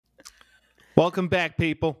Welcome back,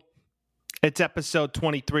 people. It's episode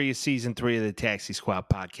 23 of season 3 of the Taxi Squad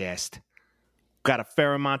podcast. Got a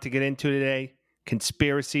fair amount to get into today.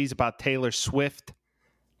 Conspiracies about Taylor Swift.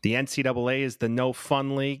 The NCAA is the no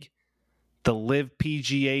fun league. The LIV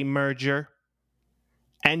PGA merger.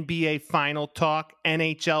 NBA final talk.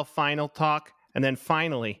 NHL final talk. And then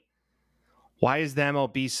finally, why is the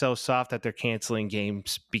MLB so soft that they're canceling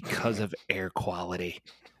games because of air quality?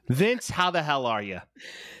 Vince, how the hell are you?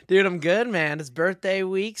 Dude, I'm good, man. It's birthday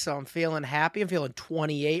week, so I'm feeling happy. I'm feeling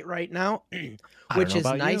 28 right now, which is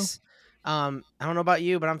nice. I don't know about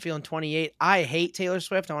you, but I'm feeling 28. I hate Taylor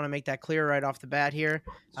Swift. I want to make that clear right off the bat here.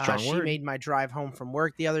 She made my drive home from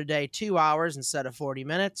work the other day 2 hours instead of 40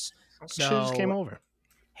 minutes. So she just came over.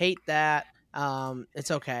 Hate that.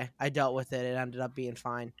 It's okay. I dealt with it. It ended up being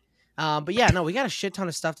fine. But yeah, no, we got a shit ton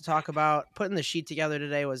of stuff to talk about. Putting the sheet together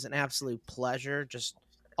today was an absolute pleasure. Just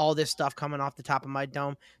all this stuff coming off the top of my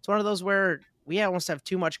dome. It's one of those where we almost have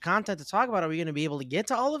too much content to talk about. Are we going to be able to get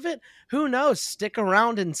to all of it? Who knows? Stick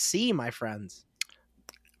around and see, my friends.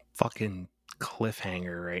 Fucking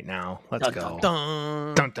cliffhanger right now. Let's go.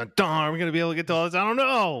 Dun. Dun, dun, dun. Are we going to be able to get to all this? I don't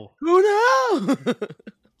know. Who knows?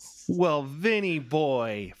 Well, Vinny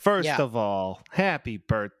boy, first of all, happy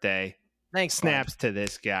birthday. Thanks. Snaps to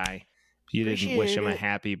this guy. If you didn't wish him a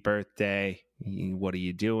happy birthday, what are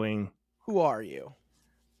you doing? Who are you?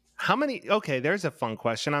 How many? Okay, there's a fun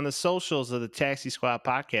question. On the socials of the Taxi Squad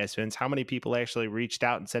podcast, Vince, how many people actually reached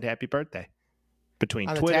out and said happy birthday? Between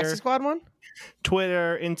on Twitter, the Taxi Squad one?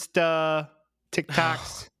 Twitter, Insta,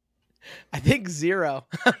 TikToks. I think 0.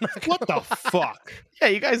 What the fuck? Yeah,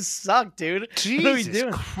 you guys suck, dude. Jesus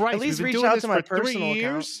Christ. At least reach out to my personal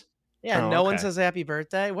account. Yeah, no one says happy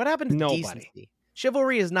birthday. What happened to decency?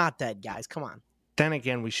 Chivalry is not dead, guys. Come on. Then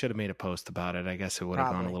again, we should have made a post about it. I guess it would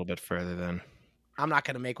have gone a little bit further then. I'm not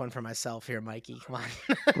going to make one for myself here, Mikey. Come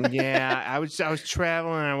on. Yeah, I was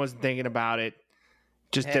traveling and I wasn't thinking about it.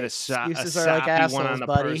 Just did a soppy one on the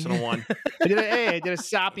personal one. I did a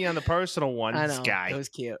soppy on the personal one. I know. This guy. It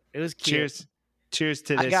was cute. Cheers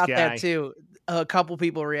to this guy. I got that too. A couple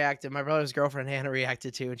people reacted. My brother's girlfriend Hannah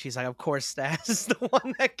reacted too, and she's like, "Of course, Stas is the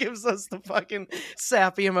one that gives us the fucking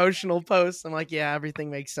sappy emotional posts." I'm like, "Yeah,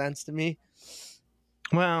 everything makes sense to me."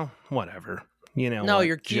 Well, whatever. You know. No,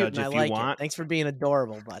 you're cute, Judge and I like it. Thanks for being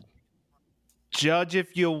adorable, bud. Judge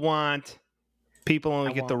if you want. People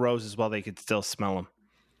only get the roses while they can still smell them.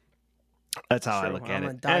 That's how I look at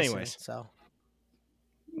it. Anyways, so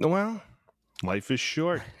well, life is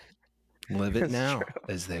short. Live it now, true.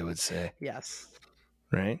 as they would say. Yes.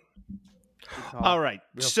 Right? All right.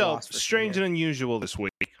 So, strange and unusual this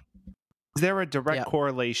week. Is there a direct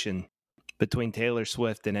correlation between Taylor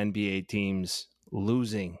Swift and NBA teams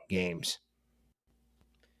losing games?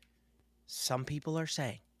 Some people are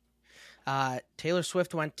saying. Taylor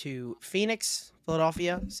Swift went to Phoenix,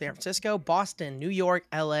 Philadelphia, San Francisco, Boston, New York,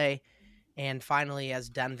 LA, and finally has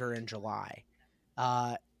Denver in July.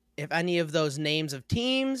 If any of those names of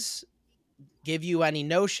teams give you any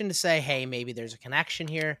notion to say, hey, maybe there's a connection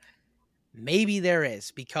here, maybe there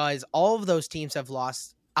is, because all of those teams have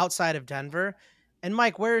lost outside of Denver. And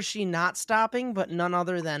Mike, where is she not stopping? But none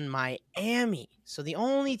other than Miami. So the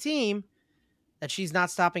only team that she's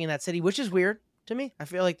not stopping in that city, which is weird to me. I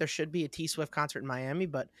feel like there should be a T Swift concert in Miami,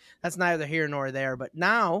 but that's neither here nor there. But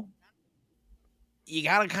now you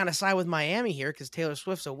got to kind of side with Miami here because Taylor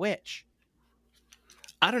Swift's a witch.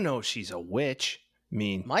 I don't know if she's a witch. I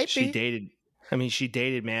mean, she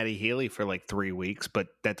dated Maddie Healy for like 3 weeks, but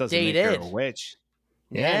that doesn't make her a witch.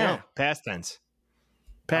 Yeah. No, past tense.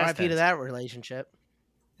 RIP to that relationship.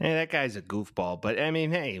 Hey, that guy's a goofball, but I mean,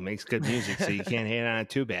 hey, he makes good music, so you can't hate on it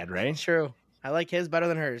too bad, right? True. I like his better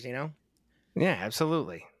than hers, you know? Yeah,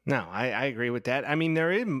 absolutely. No, I agree with that. I mean,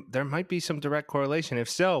 there might be some direct correlation. If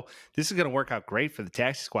so, this is going to work out great for the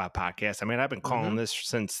Taxi Squad podcast. I mean, I've been calling this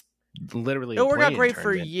since literally. It'll work out great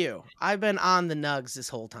for you. I've been on the nugs this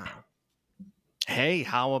whole time. Hey,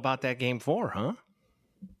 how about that game 4, huh?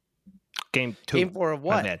 Game 2. Game 4 of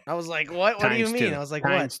what? I was like, what? What do you mean? I was like,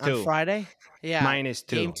 what? On Friday? Yeah. -2.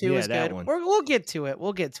 Game 2 is good. We'll get to it.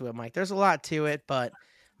 We'll get to it, Mike. There's a lot to it, but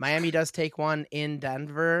Miami does take one in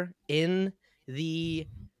Denver in the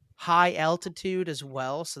high altitude as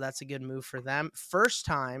well, so that's a good move for them. First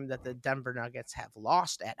time that the Denver Nuggets have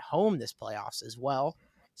lost at home this playoffs as well.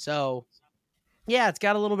 So, yeah, it's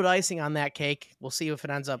got a little bit of icing on that cake. We'll see if it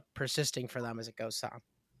ends up persisting for them as it goes on.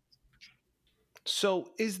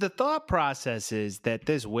 So is the thought process is that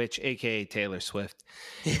this witch, a.k.a. Taylor Swift,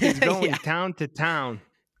 is going town to town,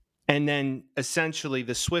 and then essentially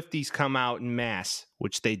the Swifties come out en masse,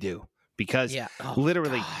 which they do, because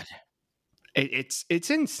literally it's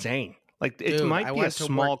insane. Like, it might be a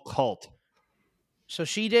small cult. So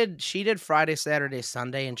she did Friday, Saturday,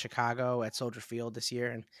 Sunday in Chicago at Soldier Field this year,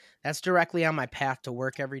 and that's directly on my path to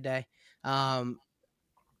work every day.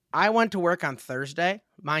 I went to work on Thursday.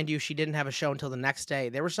 Mind you, she didn't have a show until the next day.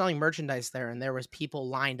 They were selling merchandise there, and there was people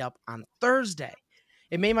lined up on Thursday.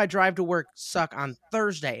 It made my drive to work suck on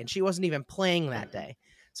Thursday, and she wasn't even playing that day.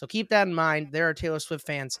 So keep that in mind. There are Taylor Swift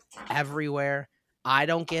fans everywhere. I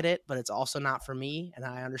don't get it, but it's also not for me, and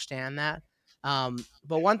I understand that.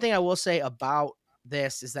 But one thing I will say about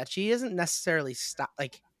this is that she isn't necessarily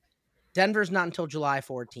like Denver's not until July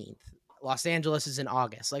 14th. Los Angeles is in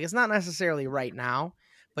August. Like, it's not necessarily right now,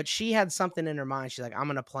 but she had something in her mind. She's like, I'm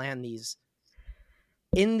going to plan these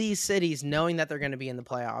in these cities, knowing that they're going to be in the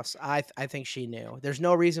playoffs. I think she knew. There's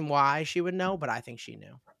no reason why she would know, but I think she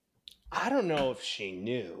knew. I don't know if she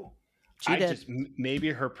knew. She did.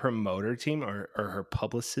 Maybe her promoter team or her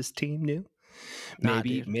publicist team knew. Nah,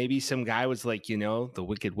 Maybe some guy was like, the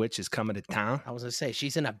Wicked Witch is coming to town. I was gonna say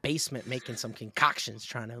she's in a basement making some concoctions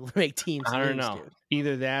trying to make teams. I don't know. Dude.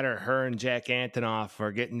 Either that or her and Jack Antonoff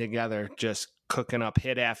are getting together, just cooking up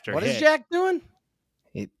hit after hit. What is Jack doing?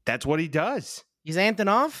 That's what he does. He's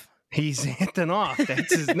Antonoff? He's Antonoff.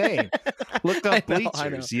 That's his name. Look up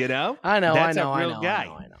Bleachers, I know. That's a real guy.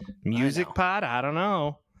 I know. Music pod? I don't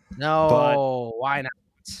know. No, but why not?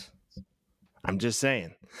 I'm just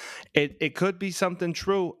saying. It could be something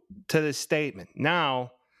true to this statement.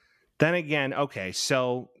 Now, then again, okay,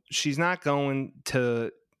 so she's not going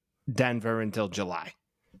to Denver until July.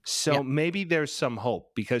 So maybe there's some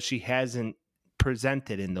hope because she hasn't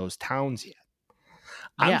presented in those towns yet.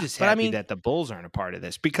 I'm just happy that the Bulls aren't a part of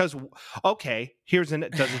this because, okay, does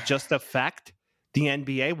it just affect the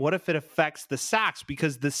NBA? What if it affects the Sox?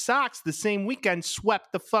 Because the Sox the same weekend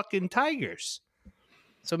swept the fucking Tigers.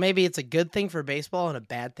 So maybe it's a good thing for baseball and a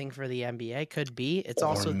bad thing for the NBA. Could be. It's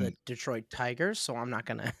also the Detroit Tigers, so I'm not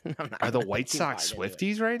gonna. Are the White Sox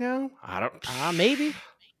Swifties right now? I don't. Maybe. You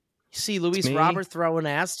see Luis Robert throwing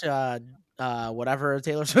ass to whatever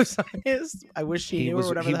Taylor Swift song is. I wish he knew or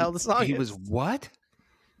whatever the hell the song is. He was what?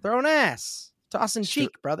 Throwing ass, tossing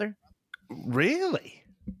cheek, brother. Really?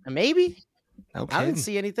 Maybe. Okay. I didn't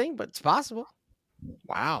see anything, but it's possible.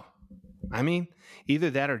 Wow. I mean, either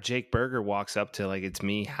that or Jake Berger walks up to like, it's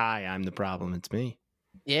me. Hi, I'm the problem. It's me.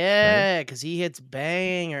 Yeah, because he hits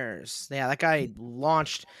bangers. Yeah, that guy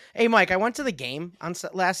launched. Hey, Mike, I went to the game on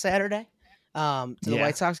last Saturday. To the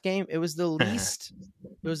White Sox game. It was the least.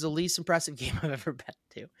 It was the least impressive game I've ever been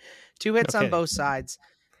to. 2 hits on both sides.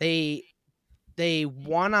 They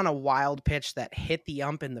won on a wild pitch that hit the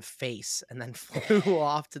ump in the face and then flew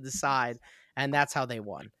off to the side, and that's how they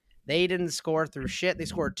won. They didn't score through shit. They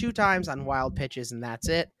scored 2 times on wild pitches, and that's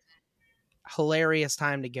it. Hilarious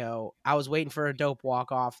time to go. I was waiting for a dope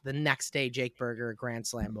walk-off. The next day, Jake Berger, a grand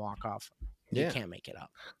slam walk-off. You can't make it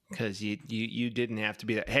up. Because you didn't have to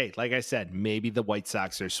be that. Hey, like I said, maybe the White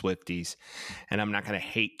Sox are Swifties, and I'm not going to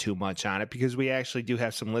hate too much on it because we actually do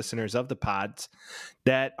have some listeners of the pods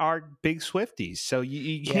that are big Swifties. So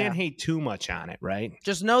you can't hate too much on it, right?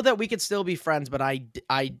 Just know that we could still be friends, but I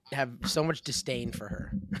have so much disdain for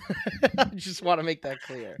her. I just want to make that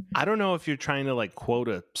clear. I don't know if you're trying to like quote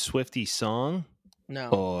a Swiftie song,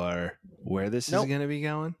 or where this is going to be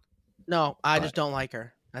going. No, I just don't like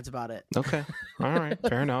her. That's about it. Okay. All right.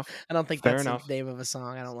 Fair enough. I don't think that's the name of a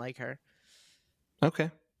song. I don't like her. Okay.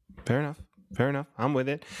 Fair enough. I'm with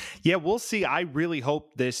it. Yeah, we'll see. I really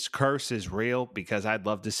hope this curse is real because I'd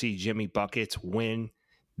love to see Jimmy Buckets win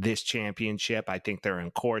this championship. I think they're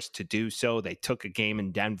in course to do so. They took a game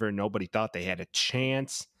in Denver. Nobody thought they had a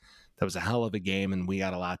chance. That was a hell of a game, and we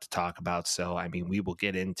got a lot to talk about. So, I mean, we will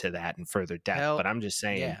get into that in further depth. But I'm just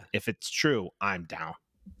saying, if it's true, I'm down.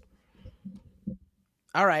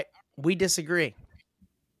 All right, we disagree.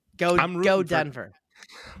 Go Denver.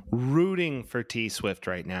 Rooting for T Swift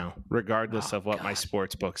right now, regardless of what my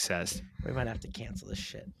sports book says. We might have to cancel this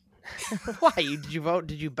shit. Why? Did you vote?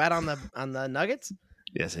 Did you bet on the Nuggets?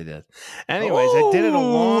 Yes, I did. Anyways, I did it a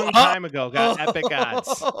long time ago. Got epic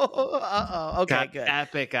odds. Okay, good.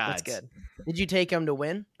 Epic odds. That's good. Did you take them to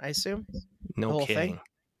win? I assume. No kidding.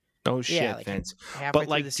 No shit, Vince. But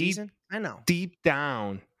like the season, I know. Deep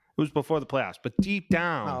down. It was before the playoffs, but deep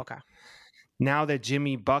down, now that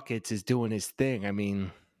Jimmy Buckets is doing his thing, I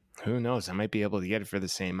mean, who knows? I might be able to get it for the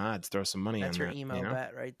same odds. Throw some money on that. That's your emo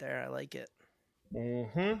bet right there. I like it.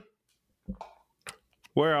 Mm-hmm.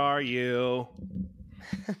 Where are you?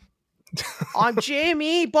 I'm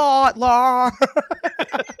Jimmy Butler.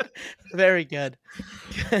 Very good.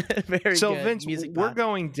 Very so, good. Vince, we're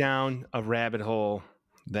going down a rabbit hole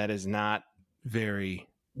that is not very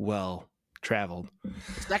well traveled.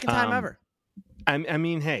 Second time ever. I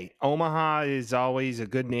mean, hey, Omaha is always a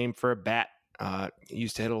good name for a bet.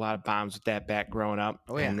 Used to hit a lot of bombs with that bat growing up.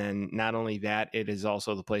 Oh, yeah. And then not only that, it is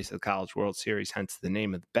also the place of the College World Series, hence the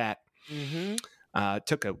name of the bat.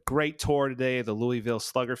 Took a great tour today of the Louisville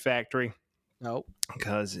Slugger Factory. Nope.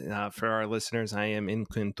 Because for our listeners, I am in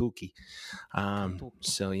Kentucky.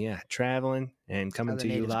 So, yeah, traveling and coming to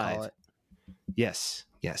you live. Call it. Yes,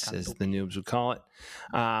 as the noobs would call it.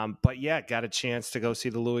 But yeah, got a chance to go see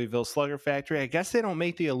the Louisville Slugger Factory. I guess they don't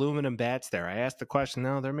make the aluminum bats there. I asked the question.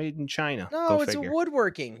 No, they're made in China. No, it's a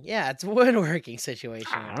woodworking. Yeah, it's a woodworking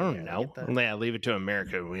situation. I don't know. Yeah, leave it to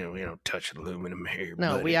America. We don't touch aluminum here.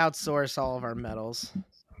 No, buddy. we outsource all of our metals.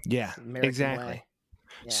 Yeah, exactly.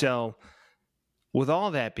 Yeah. So, with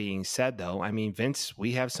all that being said, though, I mean, Vince,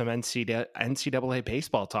 we have some NCAA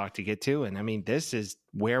baseball talk to get to. And I mean, this is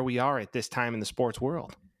where we are at this time in the sports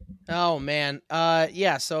world. Oh, man.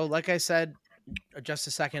 Yeah. So like I said just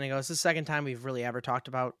a second ago, it's the second time we've really ever talked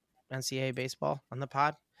about NCAA baseball on the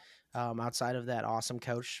pod, outside of that awesome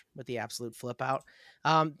coach with the absolute flip out.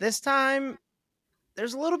 This time,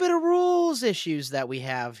 there's a little bit of rules issues that we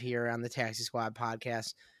have here on the Taxi Squad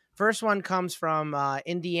podcast. First one comes from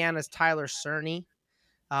Indiana's Tyler Cerny.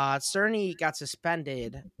 Cerny got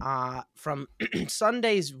suspended from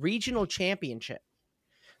Sunday's regional championship.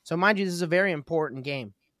 So mind you, this is a very important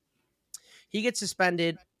game. He gets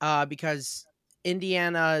suspended because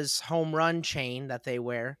Indiana's home run chain that they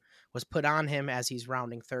wear was put on him as he's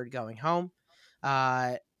rounding third going home.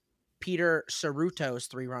 Peter Cerruto's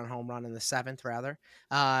 3-run home run in the 7th, rather.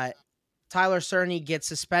 Tyler Cerny gets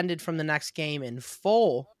suspended from the next game in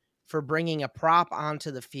full for bringing a prop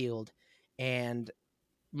onto the field. And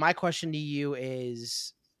my question to you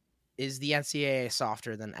is the NCAA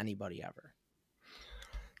softer than anybody ever?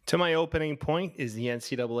 To my opening point, is the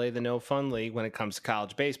NCAA the no fun league when it comes to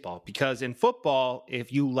college baseball? Because in football,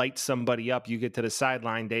 if you light somebody up, you get to the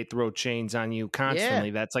sideline, they throw chains on you constantly.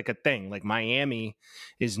 Yeah. That's like a thing. Like Miami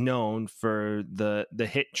is known for the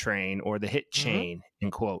hit train or the hit chain,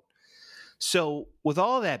 in quote. So with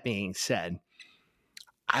all that being said,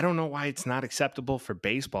 I don't know why it's not acceptable for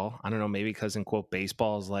baseball. I don't know, maybe because in quote,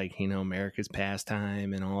 baseball is like, America's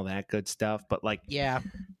pastime and all that good stuff. But like, yeah,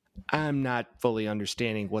 I'm not fully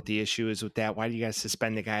understanding what the issue is with that. Why do you guys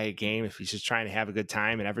suspend the guy a game if he's just trying to have a good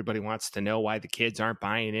time and everybody wants to know why the kids aren't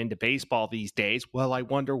buying into baseball these days? Well, I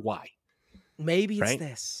wonder why. Maybe it's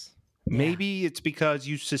this. Maybe it's because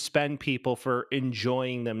you suspend people for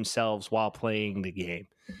enjoying themselves while playing the game.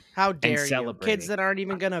 How dare you? Kids that aren't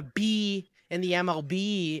even going to be in the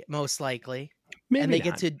MLB, most likely. Maybe and they not.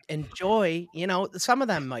 get to enjoy, some of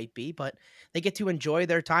them might be, but they get to enjoy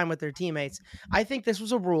their time with their teammates. I think this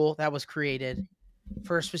was a rule that was created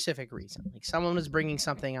for a specific reason. Like someone was bringing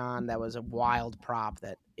something on that was a wild prop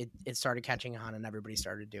that it started catching on and everybody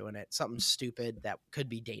started doing it. Something stupid that could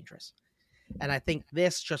be dangerous. And I think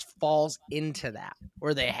this just falls into that,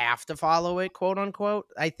 where they have to follow it, quote unquote.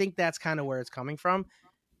 I think that's kind of where it's coming from.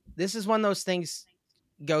 This is when those things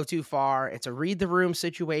go too far. It's a read the room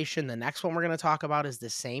situation. The next one we're going to talk about is the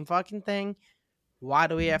same fucking thing. Why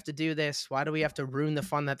do we have to do this? Why do we have to ruin the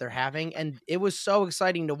fun that they're having? And it was so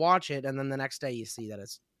exciting to watch it. And then the next day you see that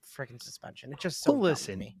it's freaking suspension. It's just so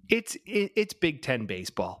listen, it's Big Ten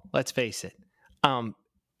baseball. Let's face it.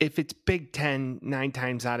 If it's Big Ten, 9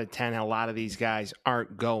 times out of 10, a lot of these guys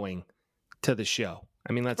aren't going to the show.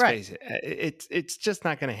 I mean, let's face it. It's just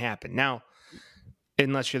not going to happen. Now,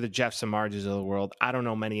 unless you're the Jeff Samardzes of the world, I don't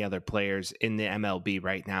know many other players in the MLB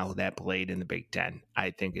right now that played in the Big Ten. I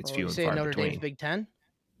think it's few and far Notre between. Dame's Big Ten?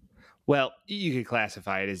 Well, you could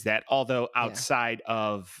classify it as that, although outside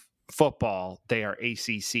of football, they are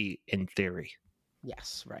ACC in theory.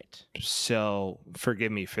 Yes, right. So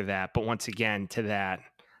forgive me for that. But once again, to that,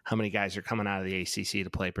 how many guys are coming out of the ACC to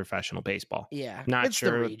play professional baseball? Yeah, not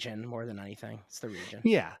sure. It's the region more than anything. It's the region.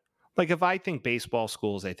 Yeah. Like if I think baseball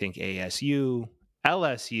schools, I think ASU,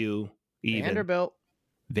 LSU, even Vanderbilt,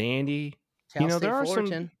 Vandy. Cal State there are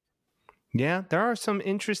Fullerton. there are some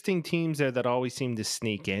interesting teams there that always seem to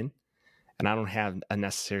sneak in. And I don't have a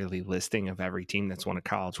necessarily listing of every team that's won a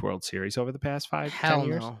College World Series over the past 10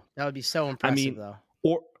 years. No. That would be so impressive, though.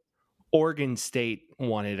 Oregon State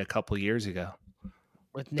won it a couple years ago.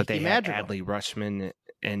 With Nicky but they Madrigal. had Adley Rutschman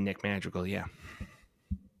and Nick Madrigal, yeah.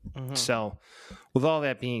 Mm-hmm. So with all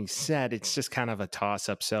that being said, it's just kind of a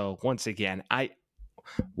toss-up. So once again,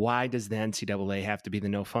 why does the NCAA have to be the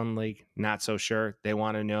no fun league? Not so sure. They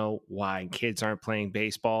want to know why kids aren't playing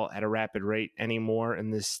baseball at a rapid rate anymore in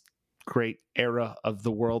this great era of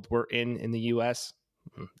the world we're in the U.S.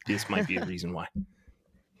 This might be a reason why.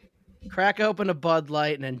 Crack open a Bud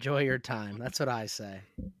Light and enjoy your time. That's what I say.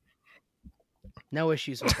 No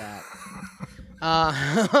issues with that.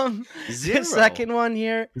 The Zero. second one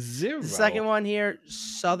here. Zero. The second one here.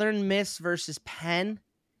 Southern Miss versus Penn.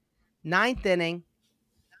 9th inning.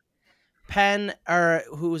 Penn, or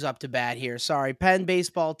who's up to bat here? Sorry, Penn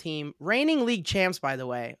baseball team, reigning league champs, by the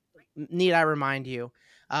way. Need I remind you?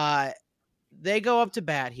 They go up to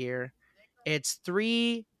bat here. It's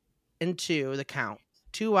 3-2 the count.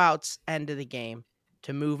 2 outs, end of the game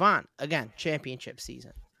to move on. Again, championship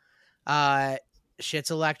season.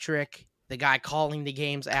 Shit's electric. The guy calling the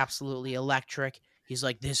game's absolutely electric. He's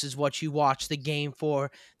like, this is what you watch the game for.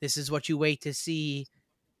 This is what you wait to see.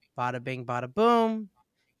 Bada bing, bada boom.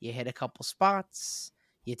 You hit a couple spots.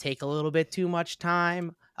 You take a little bit too much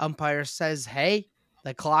time. Umpire says, hey,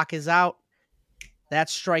 the clock is out.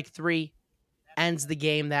 That's strike 3. Ends the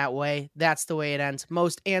game that way. That's the way it ends.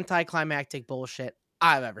 Most anticlimactic bullshit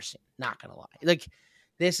I've ever seen. Not going to lie. Like,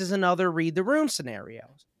 this is another read the room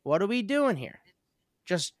scenario. What are we doing here?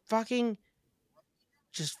 Just fucking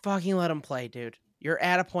let them play, dude. You're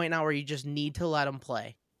at a point now where you just need to let them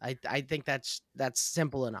play. I think that's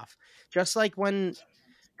simple enough. Just like when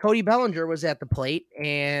Cody Bellinger was at the plate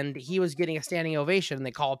and he was getting a standing ovation and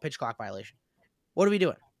they call a pitch clock violation. What are we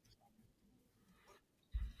doing?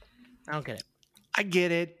 I don't get it. I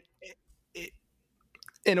get it.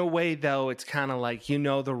 In a way, though, it's kind of like, you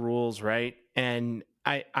know, the rules, right? And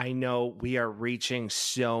I know we are reaching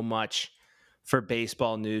so much for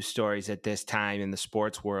baseball news stories at this time in the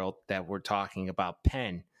sports world that we're talking about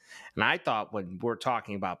Penn. And I thought when we're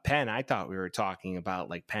talking about Penn, I thought we were talking about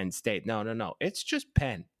like Penn State. No. It's just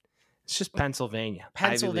Penn. It's just Pennsylvania.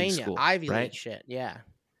 Ivy League right? shit. Yeah.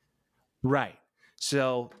 Right.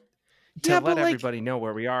 So to let everybody know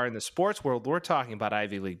where we are in the sports world, we're talking about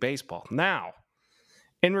Ivy League baseball. Now,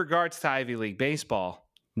 in regards to Ivy League baseball,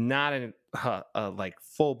 not a like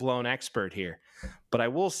full-blown expert here, but I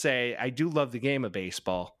will say I do love the game of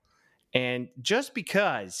baseball. And just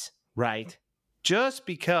because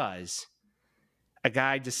a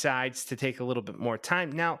guy decides to take a little bit more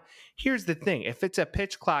time. Now, here's the thing. If it's a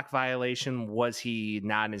pitch clock violation, was he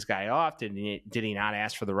nodding his guy off? Did he not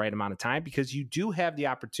ask for the right amount of time? Because you do have the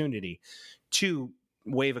opportunity to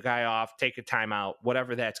wave a guy off, take a timeout,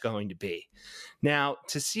 whatever that's going to be. Now,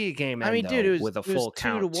 to see a game end with a full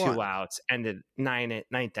count, 2 outs, ended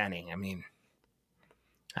ninth inning, I mean,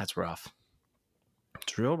 that's rough.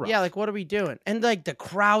 It's real rough. Yeah, like, what are we doing? And, like, the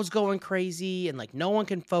crowd's going crazy, and, like, no one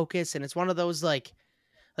can focus, and it's one of those, like,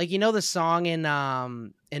 you know the song in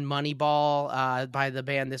Moneyball by the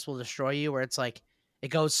band This Will Destroy You, where it's, like, it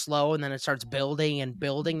goes slow, and then it starts building and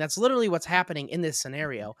building? That's literally what's happening in this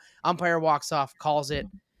scenario. Umpire walks off, calls it.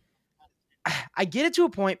 I get it to a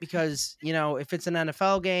point because, you know, if it's an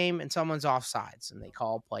NFL game and someone's offsides and they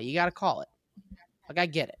call a play, you got to call it. Like, I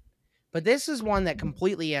get it. But this is one that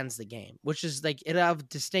completely ends the game, which is like it have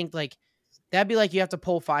distinct, like that'd be like you have to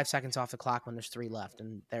pull 5 seconds off the clock when there's 3 left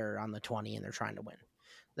and they're on the 20 and they're trying to win.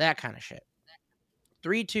 That kind of shit.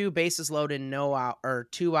 3-2, bases loaded, no out, or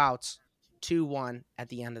 2 outs, 2-1 at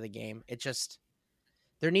the end of the game. It just,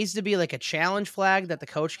 there needs to be like a challenge flag that the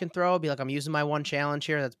coach can throw. Be like, I'm using my one challenge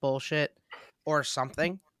here. That's bullshit or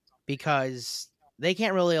something, because they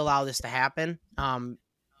can't really allow this to happen.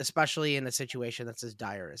 Especially in a situation that's as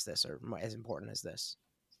dire as this or as important as this.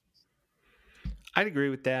 I'd agree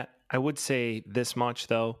with that. I would say this much,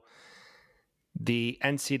 though. The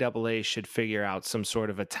NCAA should figure out some sort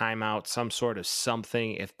of a timeout, some sort of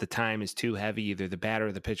something. If the time is too heavy, either the batter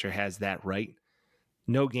or the pitcher has that right.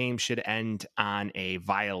 No game should end on a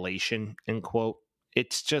violation, end quote.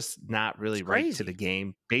 It's just not really right to the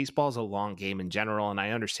game. Baseball's a long game in general, and I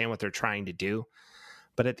understand what they're trying to do.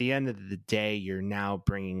 But at the end of the day, you're now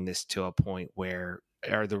bringing this to a point where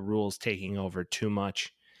are the rules taking over too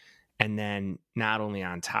much? And then not only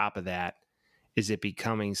on top of that, is it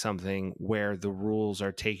becoming something where the rules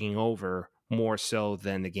are taking over more so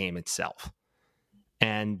than the game itself?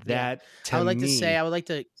 And that, I would like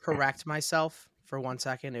to correct myself for 1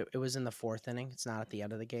 second. It was in the 4th inning. It's not at the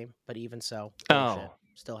end of the game. But even so,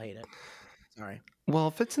 still hate it. Sorry. Well,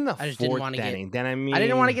 if it's in the 4th inning, then I mean, I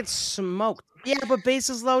didn't want to get smoked. Yeah, but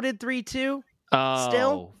bases loaded 3-2.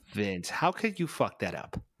 Still, Vince, how could you fuck that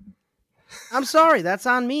up? I'm sorry. That's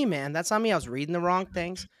on me, man. That's on me. I was reading the wrong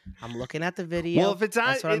things. I'm looking at the video. Well, if it's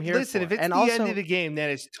on, if it's the end of the game,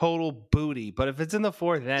 that is total booty. But if it's in the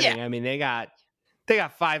 4th inning, I mean, they got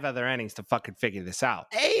 5 other innings to fucking figure this out.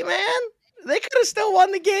 Hey, man, they could have still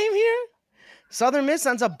won the game here. Southern Miss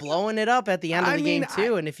ends up blowing it up at the end of the game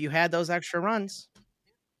too. And if you had those extra runs.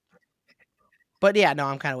 But yeah, no,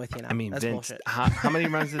 I'm kind of with you now. I mean, that's Vince, bullshit. How many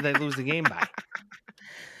runs did they lose the game by?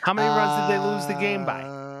 How many runs did they lose the game by?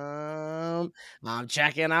 I'm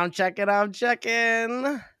checking.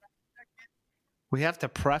 We have to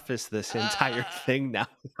preface this entire thing now.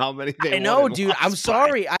 How many they I know, won and dude. lost I'm by.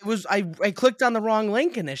 sorry. I clicked on the wrong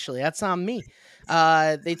link initially. That's on me.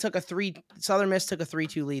 They took Southern Miss took a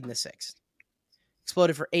 3-2 lead in the sixth.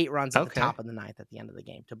 Exploded for 8 runs at the top of the ninth at the end of the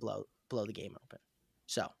game to blow the game open.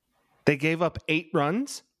 So they gave up 8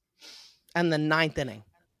 runs? And the ninth inning.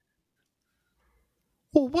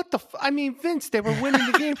 Well, what the I mean, Vince, they were winning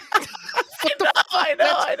the game. What the fuck? I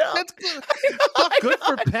know. That's good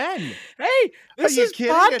for Penn. Hey, this is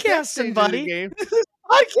podcasting, buddy.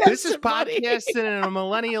 This is podcasting in a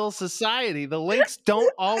millennial society. The links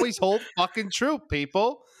don't always hold fucking true,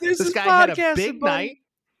 people. This guy had a big night.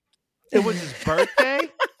 It was his birthday.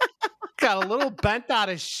 Got a little bent out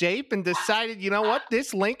of shape and decided, you know what?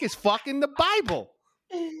 This link is fucking the Bible.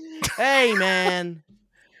 Hey, man.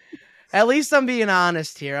 At least I'm being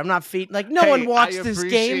honest here. I'm not no one watched this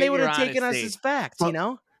game. They would have taken us as facts, you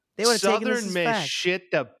know? They would have taken us as facts. Southern Miss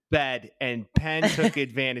shit the bed, and Penn took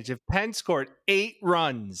advantage. If Penn scored 8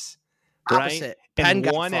 runs, opposite, right, Penn in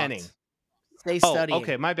got one fucked. inning. Stay studying.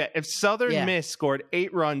 Okay, my bad. If Southern Miss scored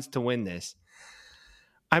 8 runs to win this,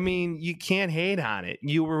 I mean, you can't hate on it.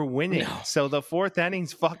 You were winning. No. So the 4th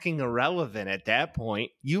inning's fucking irrelevant at that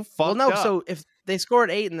point. You fucked up. So if they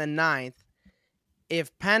scored 8 in the 9th,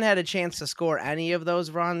 if Penn had a chance to score any of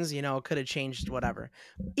those runs, you know, it could have changed whatever.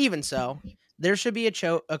 Even so, there should be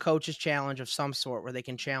a coach's challenge of some sort where they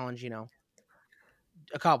can challenge, you know,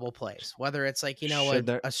 a couple plays. Whether it's like, you know,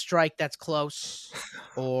 a strike that's close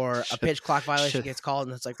or a pitch clock violation gets called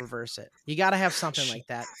and it's like reverse it. You got to have something like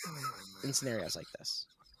that in scenarios like this.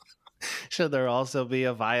 Should there also be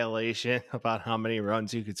a violation about how many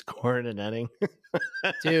runs you could score in an inning?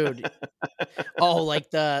 Dude. Oh, like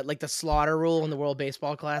the slaughter rule in the World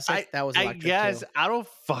Baseball Classic? That was electric, I guess. Too. I don't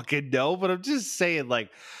fucking know, but I'm just saying, like,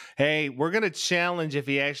 hey, we're going to challenge if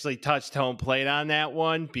he actually touched home plate on that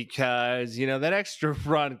one because, you know, that extra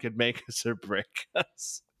run could make us or break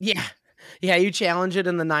us. Yeah. Yeah, you challenge it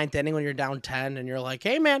in the 9th inning when you're down 10 and you're like,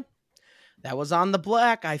 hey, man, that was on the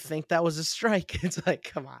black. I think that was a strike. It's like,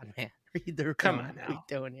 come on, man. Read the room. Come on now. What are you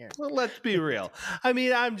doing here? Well, let's be real. I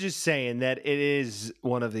mean, I'm just saying that it is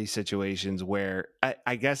one of these situations where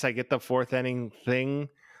I guess I get the 4th inning thing,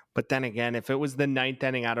 but then again, if it was the 9th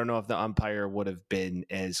inning, I don't know if the umpire would have been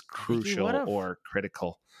as crucial or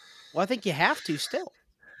critical. Well, I think you have to still.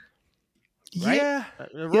 Right? Yeah.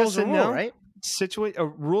 The rules are rule, right? A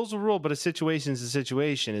rule's a rule, but a situation's a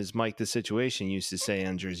situation, as Mike the Situation used to say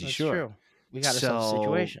on Jersey Shore. True. We got ourselves a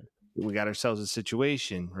situation. We got ourselves a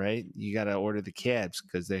situation, right? You got to order the cabs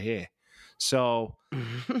because they're here. So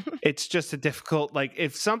it's just a difficult, like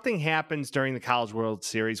if something happens during the College World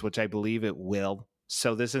Series, which I believe it will.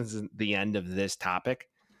 So this isn't the end of this topic,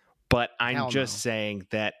 but I'm just saying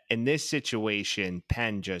that in this situation,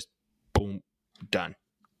 Penn just boom, done.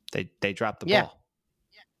 They dropped the ball.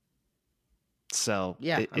 So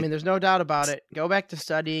I mean, there's no doubt about it. Go back to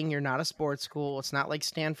studying. You're not a sports school. It's not like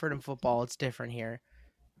Stanford in football. It's different here.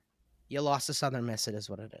 You lost to Southern Miss. It is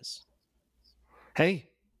what it is. Hey,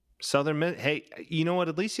 Southern Miss. Hey, you know what?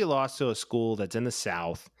 At least you lost to a school that's in the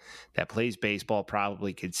South that plays baseball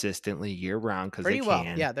probably consistently year round because they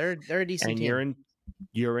can. Yeah, they're a decent team. And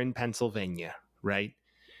you're in Pennsylvania, right?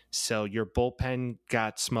 So your bullpen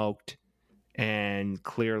got smoked, and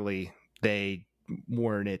clearly they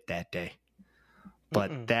weren't it that day.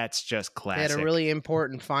 But that's just classic. They had a really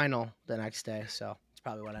important final the next day, so it's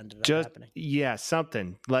probably what ended up happening. Yeah,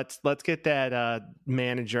 something. Let's get that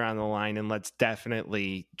manager on the line, and let's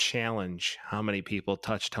definitely challenge how many people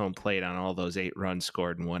touched home plate on all those 8 runs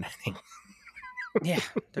scored in one inning. Yeah,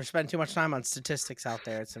 they're spending too much time on statistics out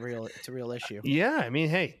there. It's a real issue. Yeah, I mean,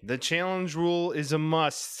 hey, the challenge rule is a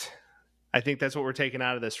must. I think that's what we're taking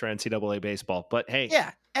out of this for NCAA baseball. But hey,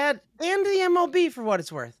 yeah, and the MLB for what it's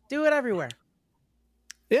worth. Do it everywhere.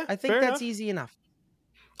 Yeah, I think that's easy enough.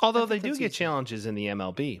 Although they do get challenges in the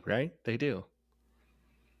MLB, right? They do.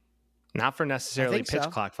 Not for necessarily pitch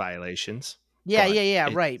clock violations. Yeah,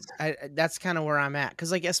 right. That's kind of where I'm at.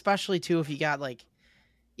 Because, like, especially, too, if you got, like,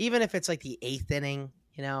 even if it's, like, the 8th inning,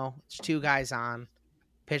 you know, it's 2 guys on,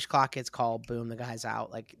 pitch clock gets called, boom, the guy's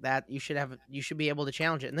out. Like, that, you should be able to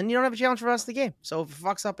challenge it. And then you don't have a challenge for the rest of the game. So if it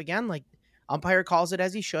fucks up again, like, umpire calls it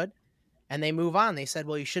as he should. And they move on. They said,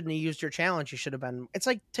 well, you shouldn't have used your challenge. You should have been. It's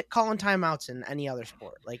like calling timeouts in any other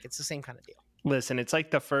sport. Like, it's the same kind of deal. Listen, it's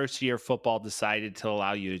like the first year football decided to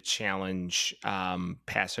allow you to challenge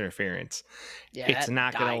pass interference. Yeah, it's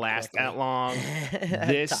not going to last that long.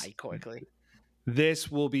 Die quickly. This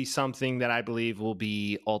will be something that I believe will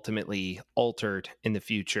be ultimately altered in the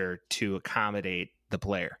future to accommodate the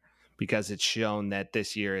player because it's shown that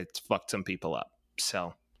this year it's fucked some people up.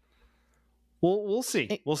 So We'll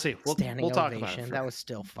see. We'll see. Standing We'll talk about it. ovation. That was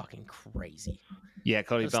still fucking crazy. Yeah,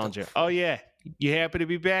 Cody Bellinger. Oh yeah, you happy to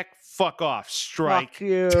be back? Fuck off, strike. Fuck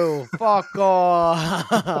you. Fuck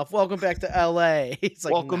off. Welcome back to LA. It's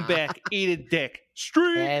like, welcome back. Eat a dick,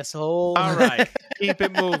 strike. Asshole. All right, keep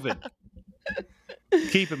it moving.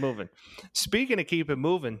 Keep it moving. Speaking of keep it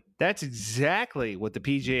moving, that's exactly what the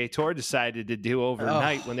PGA Tour decided to do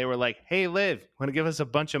overnight when they were like, "Hey, LIV, want to give us a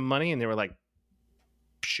bunch of money?" And they were like,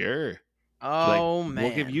 "Sure." Oh, like, man.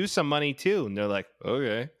 we'll give you some money too. And they're like,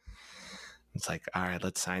 "Okay." It's like, all right,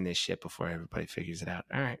 let's sign this shit before everybody figures it out.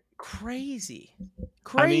 All right. Crazy.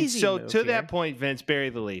 I mean, so to that point, Vince, bury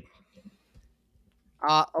the lead.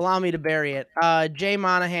 Allow me to bury it. Jay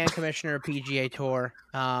Monahan, commissioner of PGA Tour,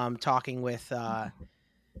 talking with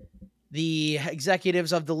the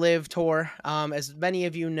executives of the LIV Tour. As many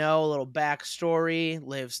of you know, a little backstory,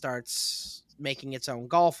 LIV starts making its own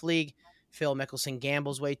golf league. Phil Mickelson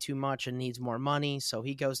gambles way too much and needs more money, so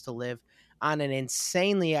he goes to LIV on an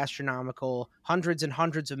insanely astronomical hundreds and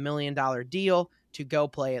hundreds of $1 million deal to go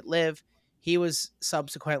play at LIV. He was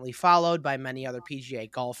subsequently followed by many other PGA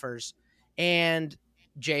golfers. And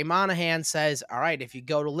Jay Monahan says, all right, if you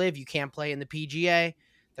go to LIV, you can't play in the PGA.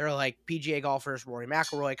 They're like PGA golfers, Rory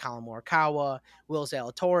McIlroy, Colin Morikawa, Will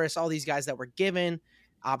Zalatoris, all these guys that were given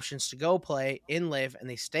options to go play in LIV, and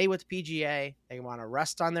they stay with the PGA. They want to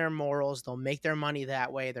rest on their morals. They'll make their money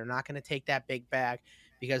that way. They're not going to take that big bag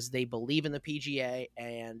because they believe in the PGA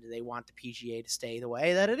and they want the PGA to stay the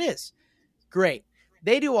way that it is. Great.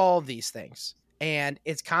 They do all of these things, and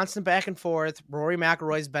it's constant back and forth. Rory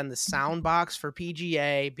McIlroy's been the sound box for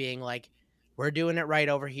PGA, being like, we're doing it right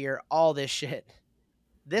over here, all this shit.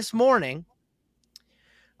 This morning,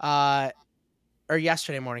 or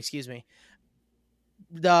yesterday morning, excuse me,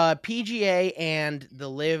 the PGA and the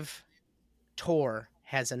LIV Tour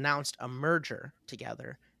has announced a merger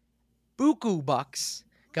together. Buku bucks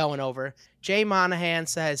going over. Jay Monahan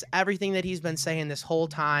says everything that he's been saying this whole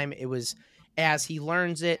time, it was as he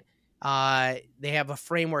learns it. They have a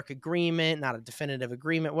framework agreement, not a definitive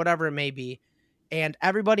agreement, whatever it may be. And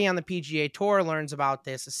everybody on the PGA Tour learns about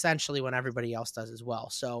this essentially when everybody else does as well.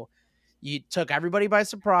 So you took everybody by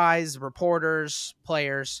surprise, reporters,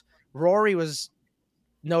 players. Rory was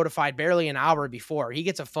notified barely an hour before. He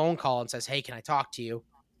gets a phone call and says, hey, can I talk to you?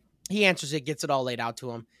 He answers it, gets it all laid out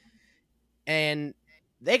to him. And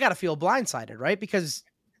they got to feel blindsided, right? Because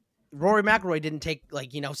Rory McIlroy didn't take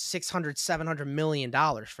 $600, $700 million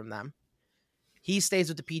from them. He stays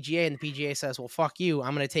with the PGA and the PGA says, well, fuck you.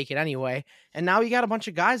 I'm going to take it anyway. And now you got a bunch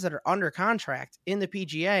of guys that are under contract in the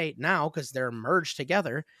PGA now because they're merged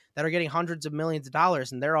together that are getting hundreds of millions of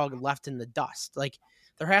dollars and they're all left in the dust. Like,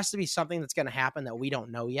 there has to be something that's going to happen that we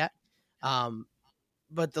don't know yet.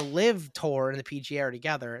 But the LIV Tour and the PGA are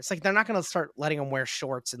together. It's like they're not going to start letting them wear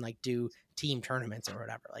shorts and do team tournaments or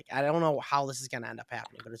whatever. Like, I don't know how this is going to end up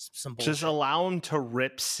happening, but it's some bullshit. Just allow them to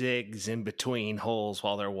rip cigs in between holes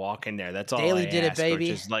while they're walking there. That's all Daly I did ask, it,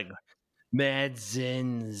 baby. Or just mad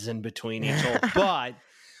zins in between each hole.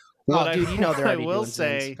 But dude, you know they're already will doing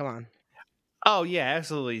say, zins. Come on. Oh yeah,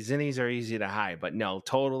 absolutely. Zinnies are easy to hide, but no,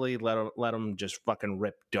 totally let them just fucking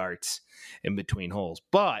rip darts in between holes.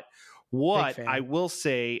 But what I will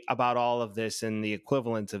say about all of this and the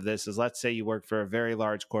equivalent of this is, let's say you work for a very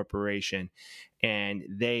large corporation and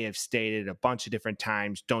they have stated a bunch of different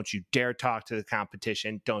times, don't you dare talk to the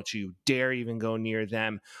competition. Don't you dare even go near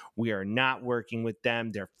them. We are not working with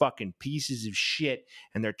them. They're fucking pieces of shit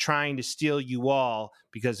and they're trying to steal you all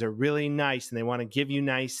because they're really nice and they want to give you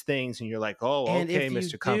nice things. And you're like, oh, okay,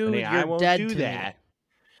 Mr. Company, I won't do that.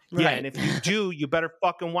 Right. Yeah, and if you do, you better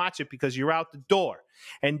fucking watch it because you're out the door.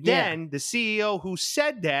 And then the CEO who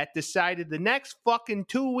said that decided the next fucking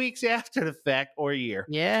 2 weeks after the fact, or a year.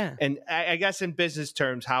 Yeah. And I guess in business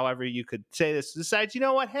terms, however you could say this, decides, you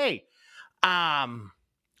know what? Hey,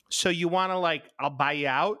 so you want to I'll buy you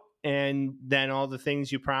out, and then all the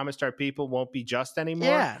things you promised our people won't be just anymore.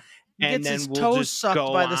 Yeah. He and gets then his we'll toes just sucked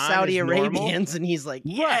go by the on Saudi as normal. Arabians, and he's like,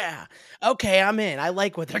 yeah, okay, I'm in. I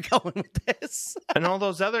like what they're going with this. And all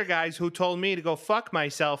those other guys who told me to go fuck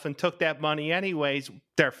myself and took that money anyways,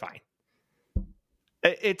 they're fine.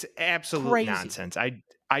 It's absolute nonsense.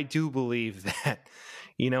 I do believe that,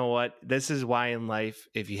 you know what, this is why in life,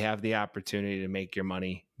 if you have the opportunity to make your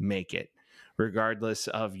money, make it. Regardless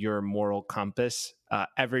of your moral compass,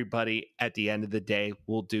 everybody at the end of the day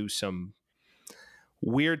will do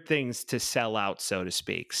weird things to sell out, so to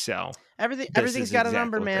speak. So everything's got a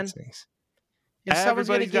number, man. If someone's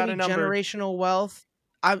going to give me generational wealth,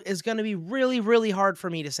 it's going to be really, really hard for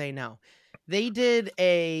me to say no. They did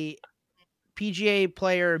a PGA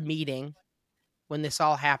player meeting when this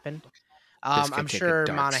all happened. I'm sure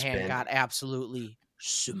Monahan got absolutely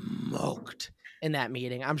smoked in that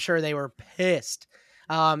meeting. I'm sure they were pissed.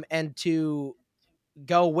 And to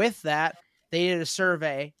go with that, they did a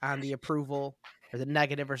survey on the approval or the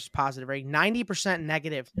negative versus positive rate. 90%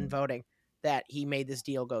 negative in voting that he made this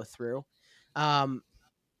deal go through.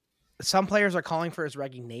 Some players are calling for his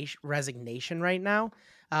resignation right now.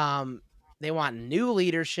 They want new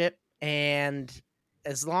leadership, and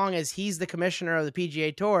as long as he's the commissioner of the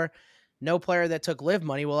PGA Tour, no player that took LIV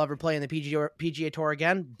money will ever play in the PGA Tour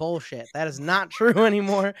again. Bullshit. That is not true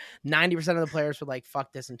anymore. 90% of the players would like,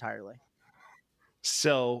 fuck this entirely.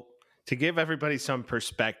 So to give everybody some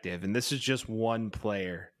perspective, and this is just one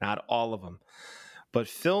player, not all of them, but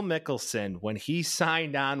Phil Mickelson, when he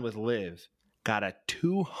signed on with LIV, got a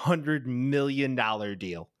 $200 million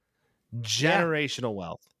deal, generational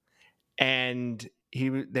wealth. And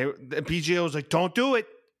the PGA was like, don't do it.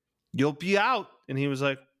 You'll be out. And he was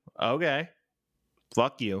like, okay,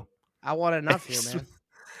 fuck you. I want enough here, man.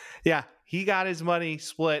 Yeah, he got his money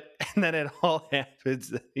split, and then it all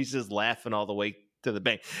happens. He's just laughing all the way to the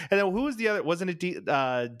bank. And then who was the other? Wasn't it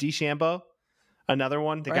DeChambeau? Another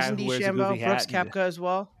one? The Bryson guy who wears a goofy hat. Brooks Koepka as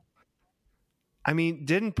well. I mean,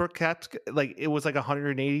 didn't Brooks Koepka, like, it was like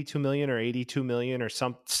 182 million or 82 million or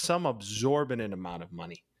some absorbent amount of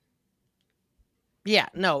money. Yeah,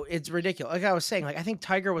 no, it's ridiculous. Like I was saying, like I think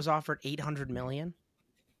Tiger was offered 800 million.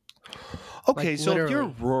 Okay, like, so literally. If you're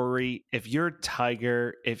Rory, if you're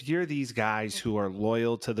Tiger, if you're these guys who are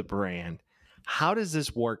loyal to the brand, how does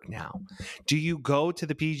this work now? Do you go to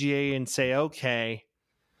the PGA and say, okay,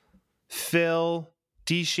 Phil,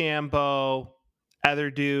 DeChambeau,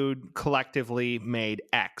 other dude collectively made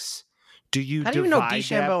X? Do you How do you know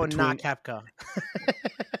DeChambeau and not Koepka?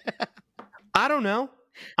 I don't know.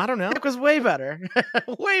 Koepka's way better.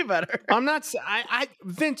 Way better. I'm not.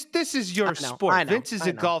 Vince, this is your sport. Vince is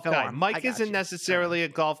a golf guy. Mike isn't necessarily a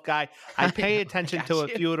golf guy. I pay attention to a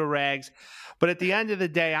few of the rags, but at the end of the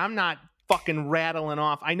day, I'm not fucking rattling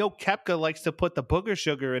off. I know Koepka likes to put the booger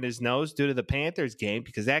sugar in his nose due to the Panthers game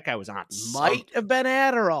because that guy was on. Might have been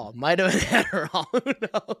Adderall. Who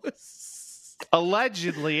knows?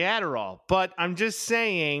 Allegedly Adderall, but I'm just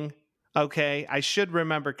saying. Okay, I should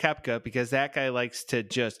remember Koepka because that guy likes to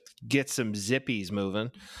just get some zippies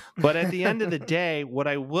moving. But at the end of the day, what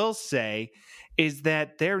I will say is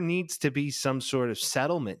that there needs to be some sort of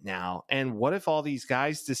settlement now. And what if all these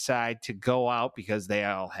guys decide to go out because they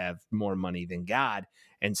all have more money than God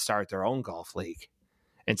and start their own golf league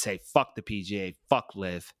and say, fuck the PGA, fuck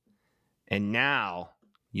LIV. And now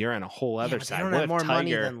you're on a whole other side. They don't have more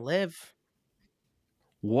money than LIV.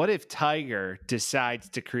 What if Tiger decides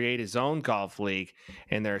to create his own golf league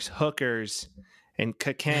and there's hookers and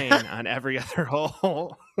cocaine on every other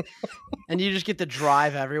hole? And you just get to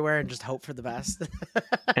drive everywhere and just hope for the best.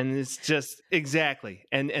 And it's just exactly.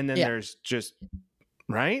 And then there's just,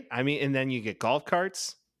 right? I mean, and then you get golf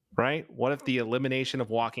carts, right? What if the elimination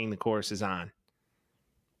of walking the course is on?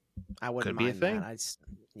 I wouldn't mind that.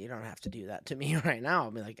 You don't have to do that to me right now.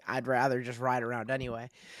 I'll be like, I'd rather just ride around anyway.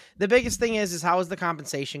 The biggest thing is how is the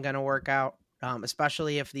compensation going to work out?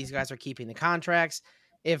 Especially if these guys are keeping the contracts.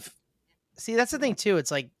 That's the thing too.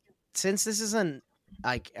 It's like, since this isn't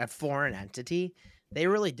like a foreign entity, they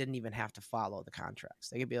really didn't even have to follow the contracts.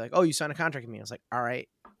 They could be like, oh, you signed a contract with me. I was like, all right,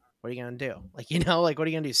 what are you going to do? Like, like, what are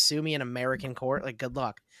you going to do? Sue me in American court? Like, good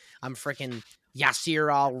luck. I'm freaking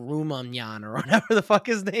Yasir Al-Rumayyan or whatever the fuck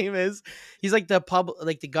his name is. He's like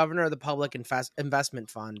the governor of the public investment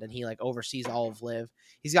fund, and he like oversees all of LIV.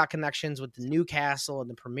 He's got connections with the Newcastle and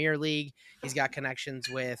the Premier League. He's got connections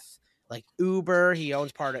with like Uber. He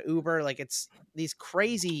owns part of Uber. Like, it's these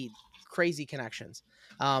crazy connections.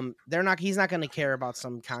 He's not going to care about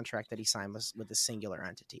some contract that he signed with a singular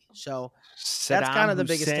entity. So that's kind of the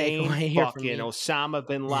biggest takeaway here from me. Osama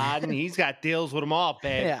bin Laden. He's got deals with them all,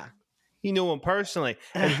 babe. Yeah. He knew him personally.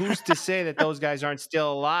 And who's to say that those guys aren't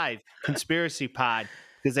still alive? Conspiracy pod.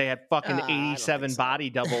 Because they had fucking 87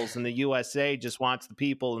 body doubles, and the USA just wants the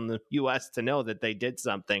people in the US to know that they did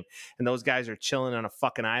something. And those guys are chilling on a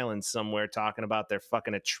fucking island somewhere talking about their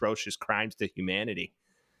fucking atrocious crimes to humanity.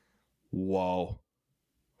 Whoa.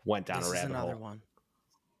 Went down a rabbit hole. This is another one.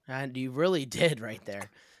 And you really did right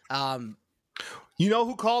there. You know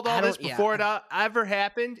who called all this before it ever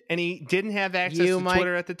happened? And he didn't have access to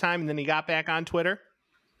Twitter at the time, and then he got back on Twitter?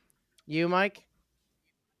 You, Mike?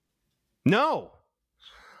 No.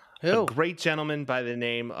 Who? A great gentleman by the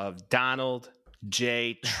name of Donald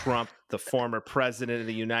J. Trump, the former president of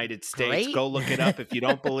the United States. Great? Go look it up if you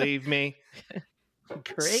don't believe me.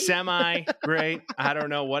 Great. Semi-great. I don't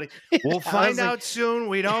know what. We'll find out soon.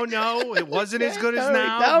 We don't know. It wasn't as good as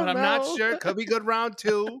now, but I'm not sure. Could be good round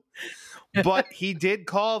two. But he did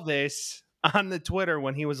call this on the Twitter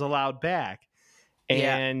when he was allowed back.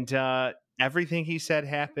 Yeah. And everything he said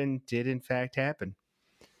happened did in fact happen.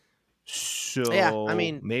 Yeah, I So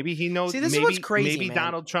mean, maybe he knows. see, this is what's Maybe crazy, man.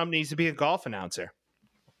 Donald Trump needs to be a golf announcer.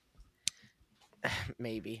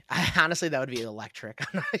 Maybe. Honestly, that would be electric. I'm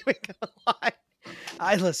not even gonna lie.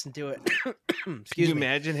 I listen to it. Can Excuse you me.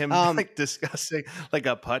 imagine him like discussing like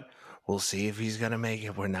a putt? We'll see if he's gonna make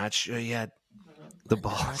it. We're not sure yet. The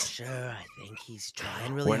ball. Not sure. I think he's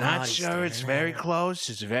trying really We're hard. not He's sure. It's staring at very it. close.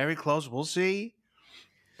 It's very close. We'll see.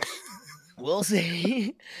 We'll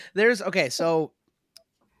see. Okay, so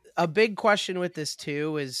a big question with this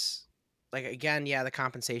too is, like, again, yeah, the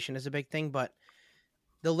compensation is a big thing, but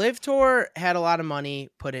the LIV Tour had a lot of money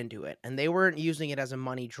put into it, and they weren't using it as a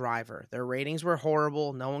money driver. Their ratings were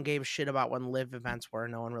horrible. No one gave a shit about when LIV events were.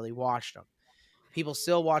 No one really watched them. People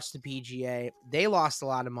still watch the PGA. They lost a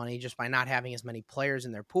lot of money just by not having as many players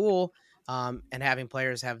in their pool, and having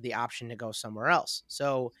players have the option to go somewhere else.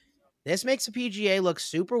 So this makes the PGA look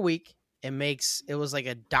super weak. It was like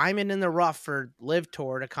a diamond in the rough for LIV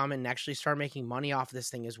Tour to come and actually start making money off this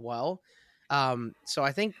thing as well. So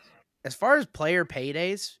I think as far as player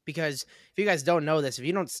paydays, because if you guys don't know this, if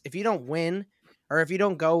you don't win, or if you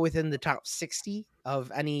don't go within the top 60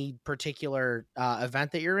 of any particular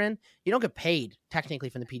event that you're in, you don't get paid technically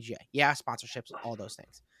from the PGA. Yeah, sponsorships, all those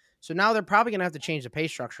things. So now they're probably going to have to change the pay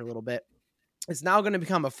structure a little bit. It's now going to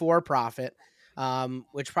become a for-profit,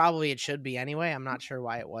 which probably it should be anyway. I'm not sure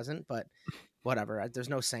why it wasn't, but whatever. There's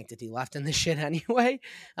no sanctity left in this shit anyway.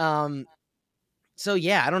 So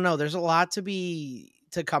yeah, I don't know. There's a lot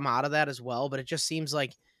to come out of that as well, but it just seems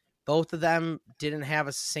like both of them didn't have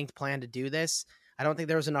a succinct plan to do this. I don't think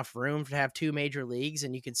there was enough room to have two major leagues,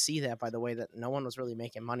 and you could see that by the way that no one was really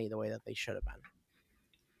making money the way that they should have been.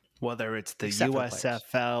 Whether it's the Except for the players.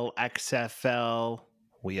 USFL, XFL,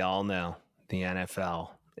 we all know the NFL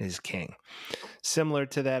is king. Similar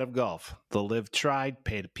to that of golf. The LIV tried,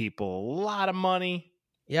 paid people a lot of money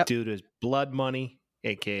due to blood money,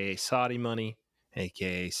 aka Saudi money,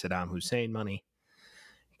 aka Saddam Hussein money,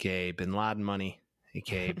 aka Bin Laden money,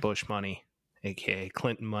 aka Bush money, aka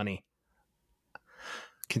Clinton money.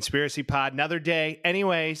 Conspiracy pod, another day.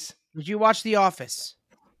 Anyways. Did you watch The Office?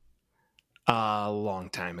 A long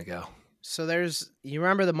time ago. So you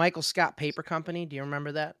remember the Michael Scott Paper Company? Do you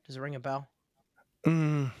remember that? Does it ring a bell?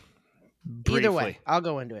 Briefly. Either way, I'll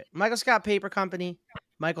go into it. Michael Scott Paper Company.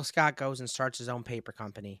 Michael Scott goes and starts his own paper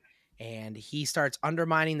company, and he starts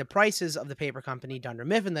undermining the prices of the paper company, Dunder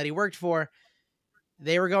Mifflin, that he worked for.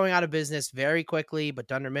 They were going out of business very quickly, but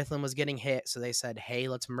Dunder Mifflin was getting hit, so they said, hey,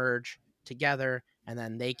 let's merge together, and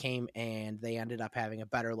then they came and they ended up having a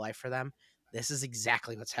better life for them. This is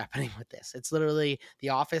exactly what's happening with this. It's literally The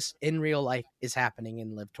Office in real life is happening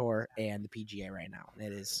in LIV Tour and the PGA right now, and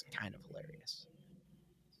it is kind of hilarious.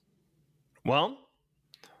 Well,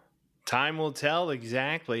 time will tell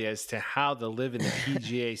exactly as to how the LIV and the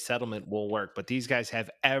PGA settlement will work, but these guys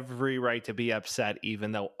have every right to be upset,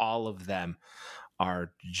 even though all of them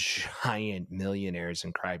are giant millionaires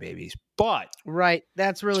and crybabies. But right,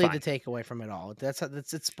 that's really the takeaway from it all. That's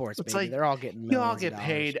it's sports, it's baby. Like, they're all getting millions. You all get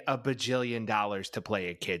paid $1 bajillion to play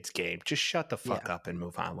a kid's game. Just shut the fuck up and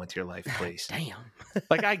move on with your life, please. Damn.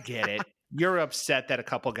 Like, I get it. You're upset that a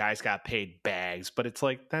couple guys got paid bags, but it's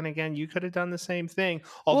like, then again, you could have done the same thing.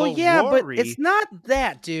 Although, well, yeah, Rory, but it's not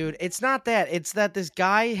that, dude. It's not that. It's that this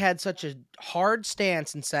guy had such a hard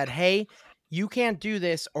stance and said, hey, you can't do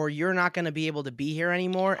this or you're not going to be able to be here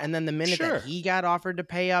anymore. And then the minute that he got offered to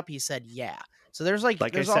pay up, he said, yeah. So there's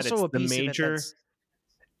there's I said, also a piece of it that's...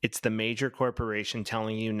 It's the major corporation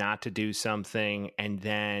telling you not to do something, and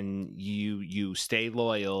then you stay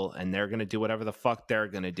loyal, and they're going to do whatever the fuck they're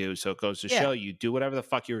going to do. So it goes to show you do whatever the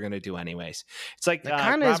fuck you were going to do anyways. It's like that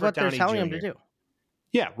kind of is what they're telling him to do.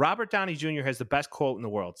 Yeah, Robert Downey Jr. has the best quote in the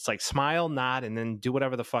world. It's like smile, nod, and then do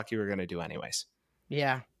whatever the fuck you were going to do anyways.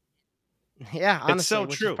 Yeah. Yeah, honestly, it's so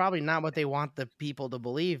which true. is probably not what they want the people to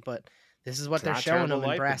believe, but this is what they're showing them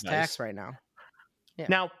in brass tacks right now. Yeah.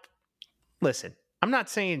 Now, listen, I'm not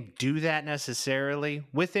saying do that necessarily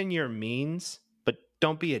within your means, but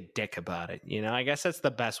don't be a dick about it. You know, I guess that's the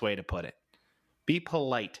best way to put it. Be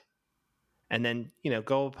polite, and then,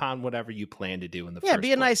 go upon whatever you plan to do in the first place. Yeah,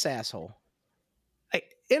 be a nice asshole.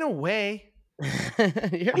 In a way.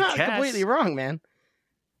 You're not completely wrong, man.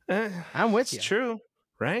 I'm with you. It's true,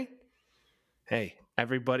 right? Hey,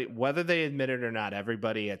 everybody, whether they admit it or not,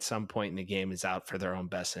 everybody at some point in the game is out for their own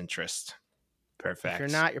best interest. Perfect. If you're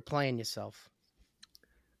not, you're playing yourself.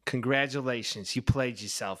 Congratulations, you played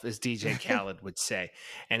yourself, as DJ Khaled would say.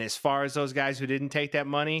 And as far as those guys who didn't take that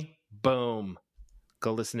money, boom,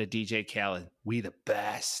 go listen to DJ Khaled. We the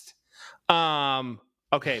best.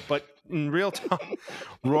 Okay, but in real talk,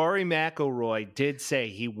 Rory McIlroy did say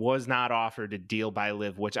he was not offered a deal by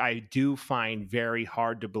LIV, which I do find very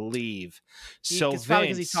hard to believe. So It's probably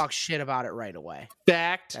because he Vince, talks shit about it right away.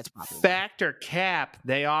 fact, That's probably why. fact or cap,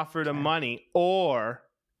 they offered him money, or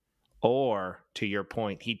to your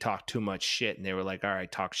point, he talked too much shit, and they were like, "All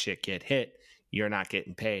right, talk shit, get hit. You're not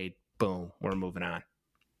getting paid. Boom, we're moving on."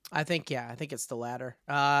 I think it's the latter.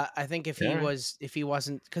 I think if he All right.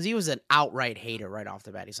 wasn't, because he was an outright hater right off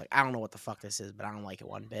the bat. He's like, I don't know what the fuck this is, but I don't like it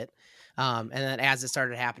one bit. And then as it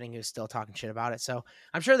started happening, he was still talking shit about it. So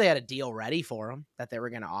I'm sure they had a deal ready for him that they were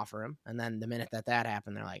going to offer him. And then the minute that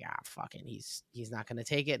happened, they're like, fucking, he's not going to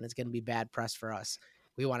take it, and it's going to be bad press for us.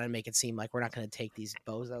 We want to make it seem like we're not going to take these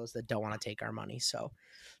bozos that don't want to take our money. So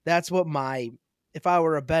that's what if I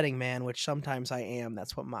were a betting man, which sometimes I am,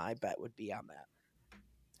 that's what my bet would be on that.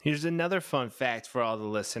 Here's another fun fact for all the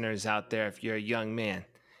listeners out there if you're a young man.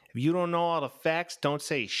 If you don't know all the facts, don't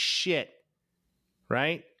say shit,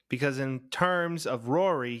 right? Because in terms of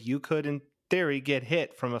Rory, you could, in theory, get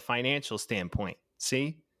hit from a financial standpoint.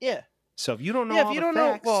 See? Yeah. So if you don't know all the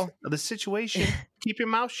facts of the situation, keep your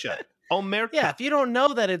mouth shut. Omerta. Yeah, if you don't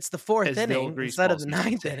know that it's the fourth inning instead of the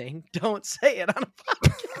ninth inning, don't say it on a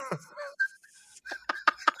podcast.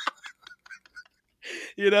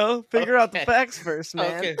 Figure out the facts first,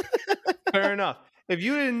 man. Okay. Fair enough. If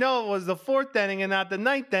you didn't know it was the fourth inning and not the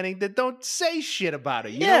ninth inning, then don't say shit about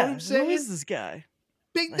it. You know what I'm saying? Who is this guy?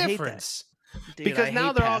 Big difference. Dude, because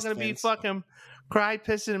now they're all going to be fucking cry,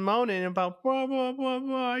 pissing, and moaning about blah, blah, blah,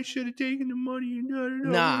 blah. I should have taken the money.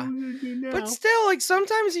 Nah. But still, like,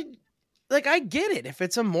 sometimes I get it. If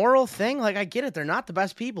it's a moral thing, like, I get it. They're not the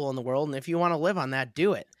best people in the world, and if you want to live on that,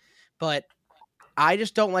 do it. But I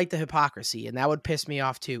just don't like the hypocrisy, and that would piss me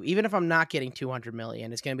off too. Even if I'm not getting $200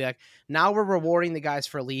 million, it's going to be like, now we're rewarding the guys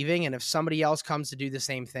for leaving, and if somebody else comes to do the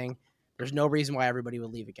same thing, there's no reason why everybody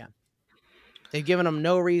would leave again. They've given them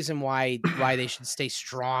no reason why they should stay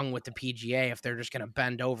strong with the PGA if they're just going to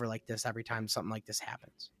bend over like this every time something like this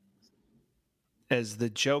happens. As the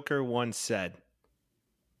Joker once said,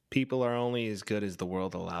 people are only as good as the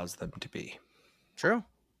world allows them to be. True.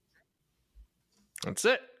 That's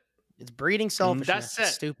it. It's breeding selfishness. That's it.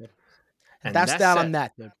 It's stupid. And that's that on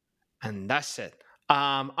that, dude. And that's it.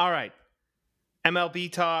 All right.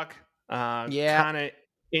 MLB talk. Kind of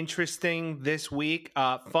interesting this week.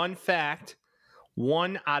 Fun fact.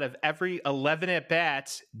 1 out of every 11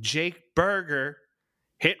 at-bats, Jake Berger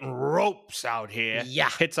hitting ropes out here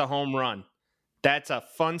hits a home run. That's a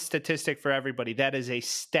fun statistic for everybody. That is a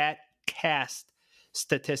StatCast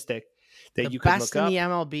statistic that you can look up. The best in the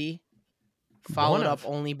MLB, followed up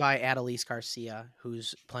only by Adolis Garcia,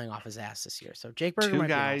 who's playing off his ass this year. So Jake Berger might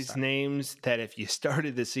be an all-star. 2 guys' names that if you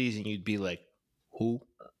started the season, you'd be like, who?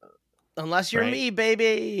 Unless you're me,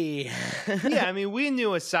 baby. Yeah, I mean, we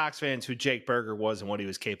knew as Sox fans who Jake Berger was and what he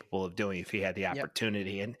was capable of doing if he had the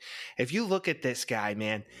opportunity. Yep. And if you look at this guy,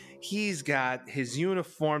 man, he's got his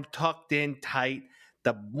uniform tucked in tight.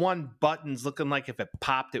 The one button's looking like if it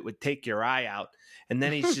popped, it would take your eye out. And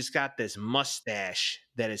then he's just got this mustache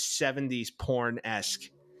that is 70s porn-esque.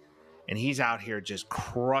 And he's out here just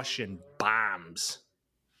crushing bombs.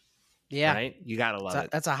 Yeah. Right? You got to love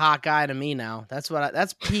it. That's a hot guy to me now.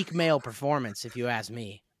 That's peak male performance, if you ask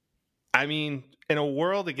me. I mean, in a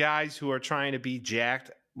world of guys who are trying to be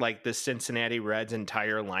jacked, like the Cincinnati Reds'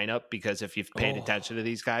 entire lineup, because if you've paid attention to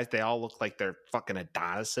these guys, they all look like they're fucking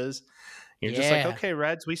Adonises. You're just like, okay,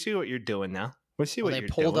 Reds, we see what you're doing now. We see what you're doing.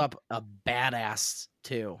 They pulled up a badass,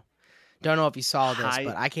 too. Don't know if you saw this,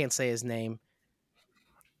 but I can't say his name.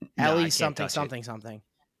 Ellie something.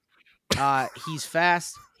 He's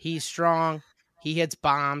fast. He's strong. He hits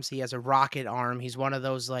bombs. He has a rocket arm. He's one of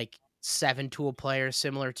those, like, 7-tool players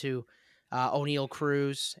similar to O'Neal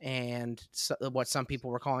Cruz and what some people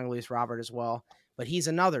were calling Luis Robert as well. But he's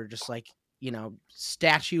another just, like,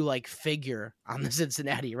 statue-like figure on the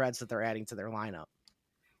Cincinnati Reds that they're adding to their lineup.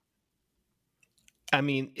 I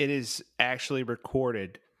mean, it is actually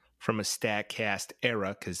recorded from a StatCast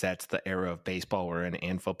era, because that's the era of baseball we're in,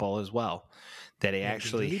 and football as well, that he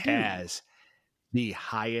actually has the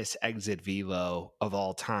highest exit velo of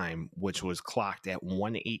all time, which was clocked at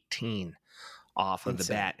 118 off of the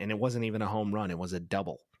bat. And it wasn't even a home run. It was a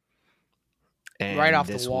double. And right off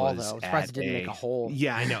the wall, though. I'm surprised it didn't make a hole.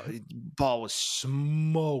 Yeah, I know. Ball was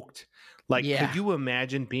smoked. Like, could you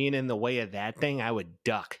imagine being in the way of that thing? I would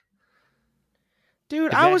duck.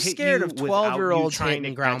 Dude, I was scared of 12-year-olds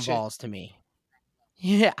hitting ground balls to me.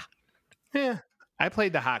 Yeah. Yeah. I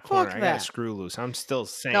played the hot corner. I got a screw loose. I'm still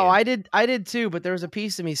saying. No, I did too, but there was a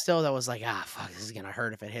piece of me still that was like, fuck, this is going to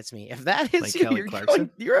hurt if it hits me. If that hits you,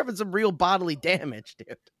 you're having some real bodily damage,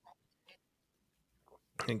 dude.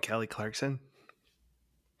 And Kelly Clarkson?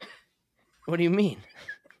 What do you mean?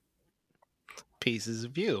 Pieces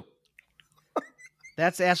of You.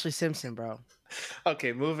 That's Ashley Simpson, bro.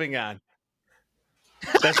 Okay, moving on.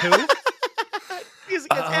 That's who? It's Ashley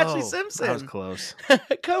Oh, that was Simpson. close.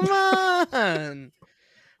 Come on.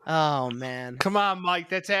 Oh, man. Come on, Mike.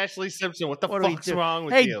 That's Ashley Simpson. What the What do we fuck's do? wrong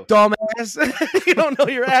with Hey, you? dumbass. You don't know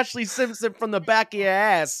you're Ashley Simpson from the back of your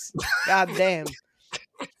ass. God damn.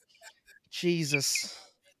 Jesus.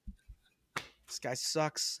 This guy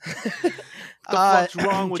sucks. What the fuck's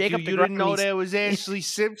wrong with Jacob you? You didn't know DeGrom, that was Ashley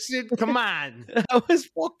Simpson? Come on. That was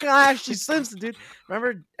fucking Ashley Simpson, dude.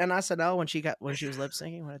 Remember on SNL when she was lip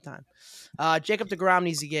syncing? What a time. Jacob DeGrom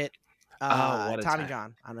needs to get What a Tommy time.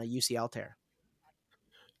 John on a UCL tear.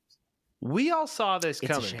 We all saw this It's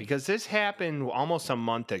a coming shame. because this happened almost a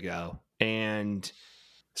month ago, and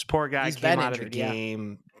this poor guy He's came been out of the injured, yeah.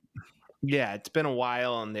 game. Yeah, it's been a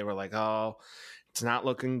while, and they were like, "Oh, it's not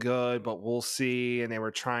looking good, but we'll see." And they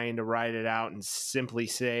were trying to write it out and simply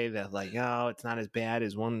say that, like, "Oh, it's not as bad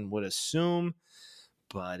as one would assume,"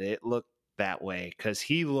 but it looked that way because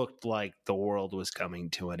he looked like the world was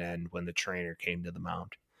coming to an end when the trainer came to the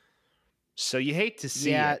mound. So you hate to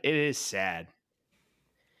see Yeah. it. It is sad.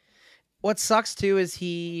 What sucks too is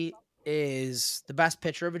he is the best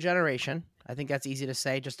pitcher of a generation. I think that's easy to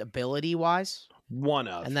say, just ability wise. One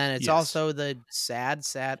of, And then it's yes. also the sad.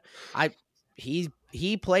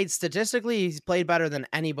 He played statistically. He's played better than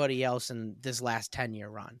anybody else in this last 10-year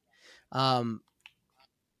run.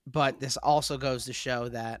 But this also goes to show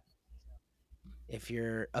that if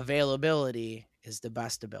your availability is the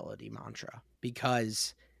best ability mantra,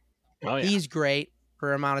 because he's great for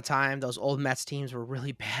an amount of time. Those old Mets teams were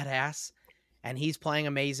really badass, and he's playing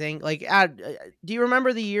amazing. Like, do you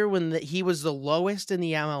remember the year when he was the lowest in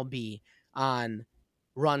the MLB on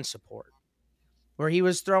run support, where he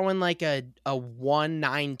was throwing like a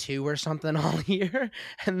 1.92 or something all year,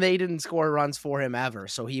 and they didn't score runs for him ever,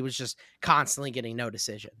 so he was just constantly getting no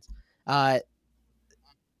decisions.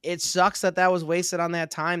 It sucks that was wasted on that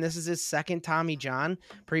time. This is his second Tommy John,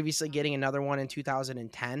 previously getting another one in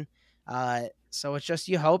 2010. So it's just,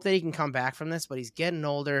 you hope that he can come back from this, but he's getting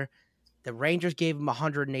older. The Rangers gave him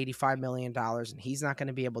 $185 million, and he's not going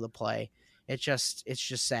to be able to play. It's just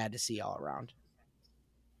sad to see all around.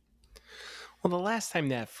 Well, the last time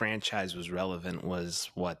that franchise was relevant was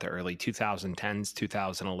what, the early 2010s,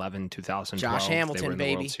 2011, 2012. Josh Hamilton, they were in the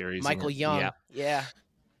baby. World Series. Michael Young. Yeah.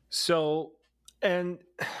 So, and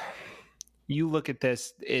you look at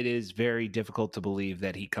this, it is very difficult to believe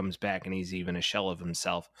that he comes back and he's even a shell of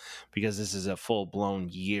himself, because this is a full-blown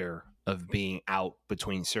year of being out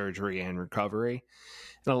between surgery and recovery.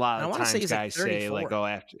 And a lot of times guys say, like, oh,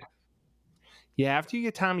 after you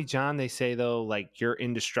get Tommy John, they say, though, like, you're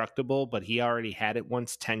indestructible, but he already had it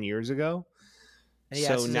once 10 years ago.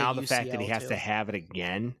 So now the fact that he has to have it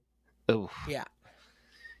again. Oof. Yeah.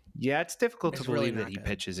 Yeah, it's difficult to believe that he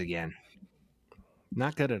pitches again.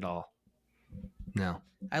 Not good at all. No.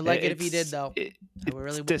 I'd like it if he did, though.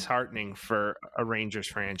 It's disheartening for a Rangers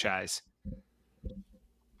franchise.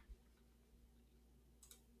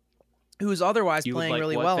 Who's otherwise playing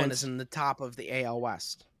really well and is in the top of the AL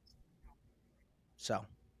West. So.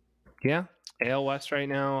 Yeah, AL West right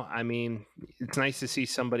now. I mean, it's nice to see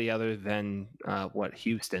somebody other than,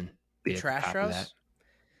 Houston. The Astros?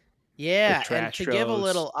 Yeah, and to give a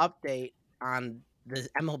little update on the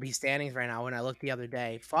MLB standings right now, when I looked the other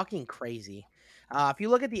day, fucking crazy. If you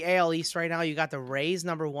look at the AL East right now, you got the Rays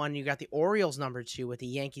number 1, you got the Orioles number 2, with the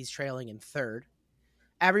Yankees trailing in third.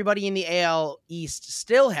 Everybody in the AL East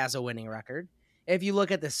still has a winning record. If you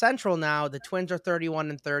look at the Central now, the Twins are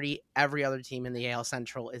 31-30. Every other team in the AL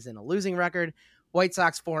Central is in a losing record. White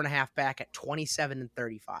Sox 4.5 back at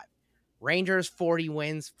 27-35. Rangers 40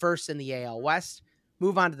 wins, first in the AL West.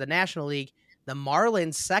 Move on to the National League. The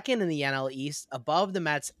Marlins second in the NL East, above the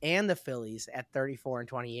Mets and the Phillies at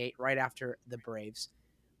 34-28, right after the Braves.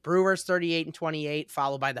 Brewers 38-28,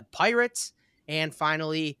 followed by the Pirates, and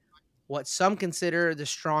finally, what some consider the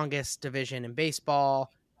strongest division in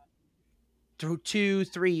baseball, through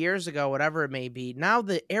 2-3 years ago, whatever it may be. Now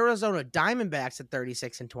the Arizona Diamondbacks at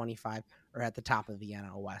 36-25 are at the top of the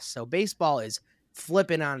NL West. So baseball is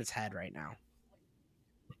flipping on its head right now.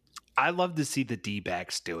 I love to see the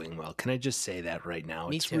D-backs doing well. Can I just say that right now?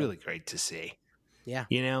 Me it's too. really great to see. Yeah.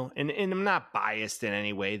 You know, and I'm not biased in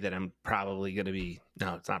any way that I'm probably going to be.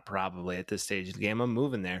 No, it's not probably at this stage of the game. I'm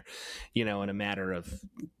moving there, in a matter of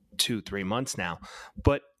 2-3 months now.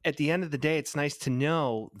 But at the end of the day, it's nice to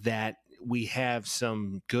know that we have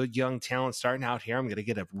some good young talent starting out here. I'm going to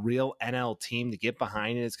get a real NL team to get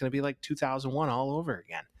behind, and it's going to be like 2001 all over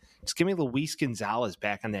again. Just give me Luis Gonzalez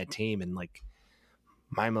back on that team, and like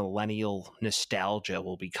my millennial nostalgia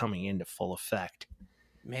will be coming into full effect.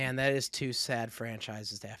 Man, that is two sad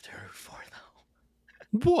franchises to have to root for, though.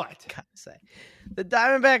 What? Gotta say, the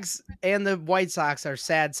Diamondbacks and the White Sox are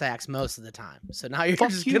sad sacks most of the time. So now you're Fuck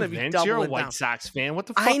just you, gonna be Vince. doubling You're a down. White Sox fan. What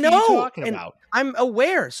the fuck I are know, you talking and about? I'm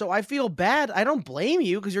aware, so I feel bad. I don't blame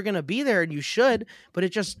you because you're gonna be there and you should, but it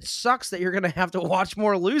just sucks that you're gonna have to watch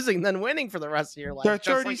more losing than winning for the rest of your life. They're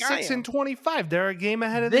just like 36 I am. and 25. They're a game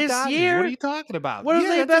ahead of This the Dodgers. year? What are you talking about? What have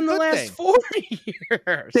they that's a been the good last thing. 4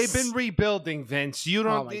 years? They've been rebuilding, Vince. You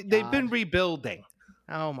don't. Oh my They've been God. rebuilding.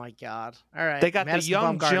 Oh my God! All right, They got Madison the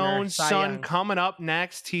young Bumgarner, Jones Cy son Young. coming up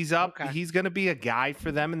next. He's up. Okay. He's going to be a guy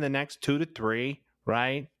for them in the next 2 to 3.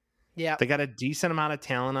 Right? Yeah, They got a decent amount of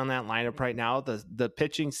talent on that lineup right now. The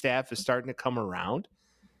pitching staff is starting to come around.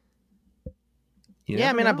 You yeah.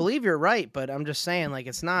 I mean, I know. believe you're right, but I'm just saying, like,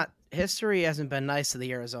 it's not. History hasn't been nice to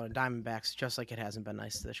the Arizona Diamondbacks, just like it hasn't been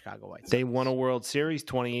nice to the Chicago White Sox. They won a World Series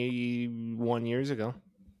 21 years ago.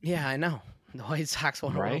 Yeah, I know. The White Sox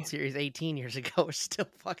won a World Right? Series 18 years ago, which still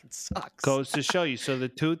fucking sucks. Goes to show you. So the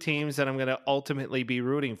two teams that I'm going to ultimately be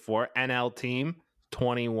rooting for, NL team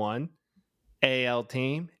 21, AL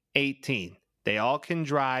team 18. They all can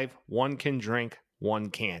drive. One can drink. One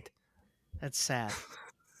can't. That's sad.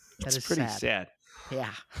 It's That is pretty sad. sad.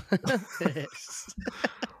 Yeah. It is.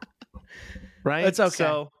 Right? It's okay.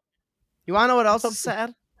 So You want to know what else is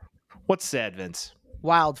sad? what's sad, Vince?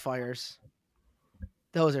 Wildfires.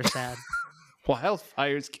 Those are sad.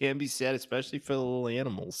 Wildfires can be sad, especially for the little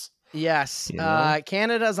animals. Yes. You know?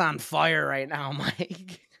 Canada's on fire right now,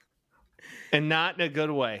 Mike. And not in a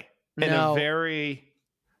good way. In No. a very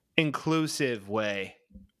inclusive way.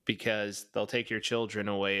 Because they'll take your children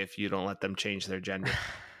away if you don't let them change their gender.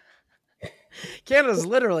 Canada's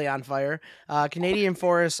literally on fire. Canadian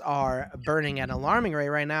forests are burning at an alarming rate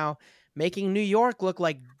right now, making New York look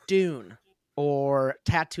like Dune or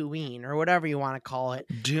Tatooine or whatever you want to call it.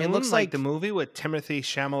 Dune, It looks like the movie with Timothy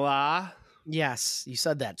Chalamet. Yes, you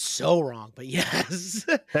said that so wrong, but yes.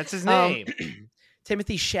 That's his name.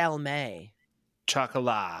 Timothy Chalamet.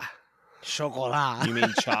 Chocolat. Chocolat. You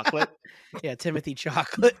mean chocolate? Yeah, Timothy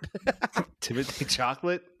Chocolate. Timothy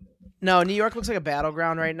Chocolate? No, New York looks like a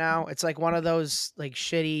battleground right now. It's like one of those like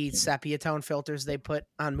shitty sepia tone filters they put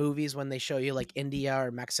on movies when they show you like India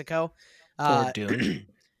or Mexico. Or Dune.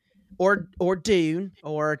 Or Dune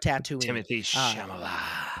or Tatooine. Timothy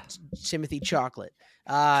Chalamet. Timothy Chocolate.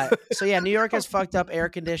 So yeah, New York has fucked up air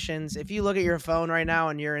conditions. If you look at your phone right now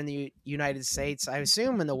and you're in the United States, I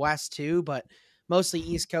assume in the West too, but mostly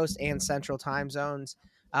East Coast and Central time zones,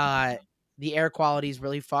 the air quality is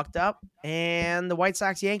really fucked up. And the White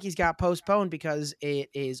Sox Yankees got postponed because it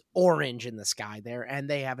is orange in the sky there, and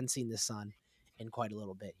they haven't seen the sun in quite a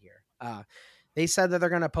little bit here. They said that they're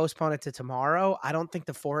going to postpone it to tomorrow. I don't think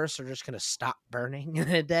the forests are just going to stop burning in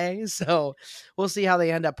a day. So we'll see how they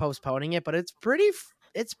end up postponing it. But it's pretty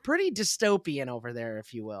dystopian over there,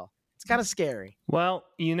 if you will. It's kind of scary. Well,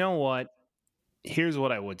 you know what? Here's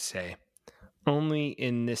what I would say. Only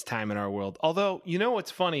in this time in our world. Although, you know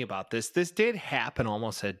what's funny about this? This did happen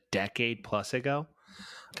almost a decade plus ago.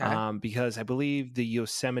 Okay. Because I believe the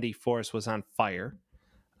Yosemite forest was on fire.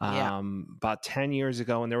 About 10 years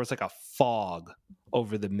ago, and there was like a fog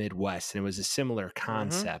over the Midwest, and it was a similar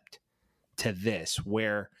concept to this,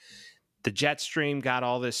 where the jet stream got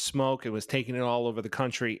all this smoke. It was taking it all over the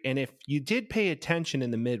country. And if you did pay attention in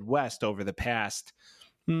the Midwest over the past,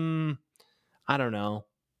 I don't know,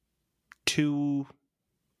 2,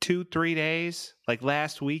 3 days, like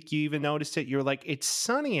last week, you even noticed it. You're like, it's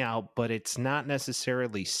sunny out, but it's not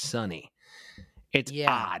necessarily sunny. It's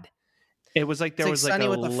odd. It was like there was like a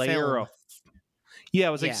layer of, it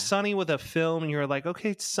was like sunny with a film, and you're like,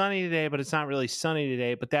 okay, it's sunny today, but it's not really sunny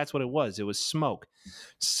today. But that's what it was. It was smoke.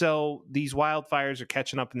 So these wildfires are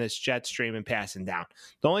catching up in this jet stream and passing down.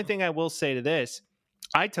 The only thing I will say to this,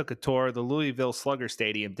 I took a tour of the Louisville Slugger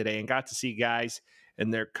Stadium today and got to see guys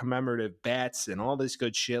in their commemorative bats and all this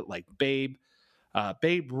good shit like Babe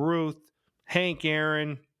Ruth, Hank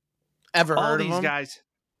Aaron. Ever all heard of these them? guys.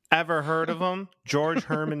 Ever heard of them? George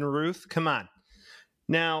Herman Ruth? Come on.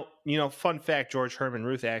 Now, fun fact, George Herman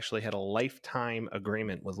Ruth actually had a lifetime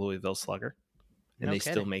agreement with Louisville Slugger. And No they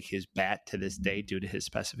kidding. still make his bat to this day due to his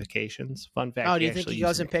specifications. Fun fact. Oh, do you think he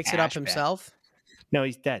goes and picks it up himself? No,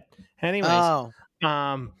 he's dead. Anyways,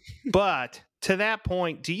 but to that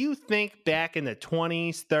point, do you think back in the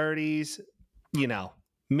 20s, 30s,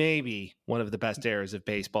 maybe one of the best eras of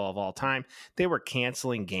baseball of all time, they were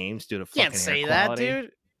canceling games due to fucking Can't say air that, quality?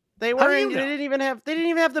 dude. They How do weren't. you They know? didn't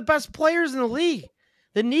even have the best players in the league.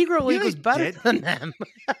 The Negro League they was better did. than them.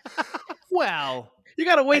 Well, You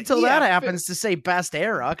got to wait till Yeah, that happens to say best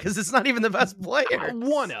era because it's not even the best player.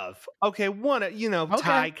 one of Okay.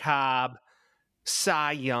 Ty Cobb,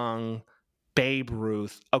 Cy Young, Babe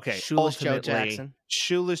Ruth. Okay, Shoeless Joe ultimately, Jackson.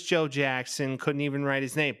 Shoeless Joe Jackson couldn't even write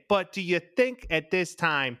his name. But do you think at this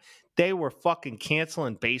time they were fucking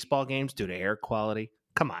canceling baseball games due to air quality?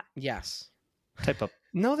 Come on. Yes.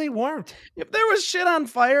 No, they weren't. If there was shit on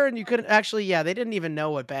fire and you couldn't actually, they didn't even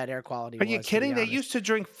know what bad air quality Are was. you kidding? They used to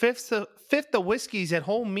drink fifth of whiskeys at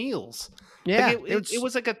home meals. Yeah, it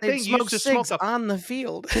was like a they'd thing. You used to smoke on the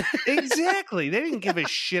field. Exactly. They didn't give a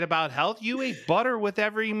shit about health. You ate butter with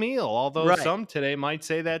every meal, although Right. some today might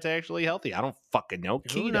say that's actually healthy. I don't fucking know.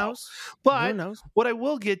 Keto. Who knows? But Who knows? what I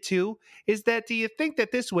will get to is that do you think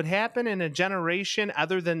that this would happen in a generation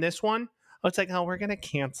other than this one? It's like, we're going to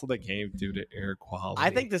cancel the game due to air quality. I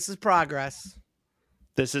think this is progress.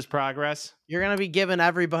 This is progress? You're going to be giving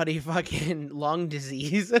everybody fucking lung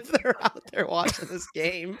disease if they're out there watching this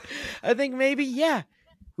game. I think maybe,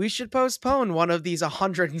 we should postpone one of these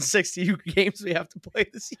 160 games we have to play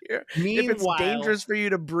this year. If it's dangerous for you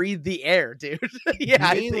to breathe the air, dude.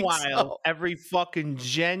 I think so. Every fucking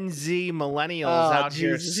Gen Z millennials out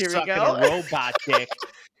here sucking a robot dick.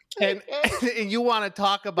 And you want to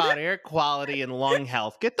talk about air quality and lung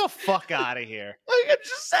health. Get the fuck out of here. I'm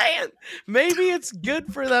just saying. Maybe it's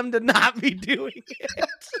good for them to not be doing it.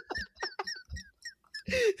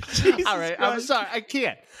 All right. Christ. I'm sorry. I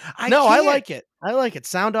can't. I like it. I like it.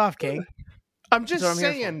 Sound off, King. I'm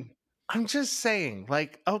just saying.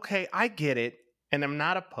 Like, okay, I get it. And I'm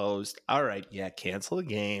not opposed. All right. Yeah, cancel the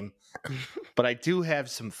game. But I do have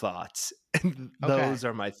some thoughts. And those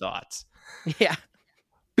are my thoughts. Yeah.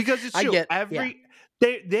 Because it's true.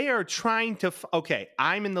 They are trying to.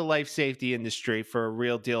 I'm in the life safety industry for a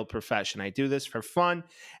real deal profession. I do this for fun,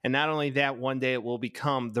 and not only that, one day it will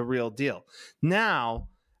become the real deal. Now,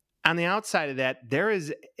 on the outside of that, there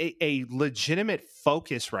is a legitimate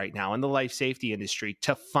focus right now in the life safety industry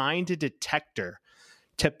to find a detector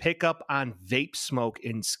to pick up on vape smoke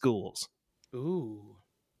in schools. Ooh,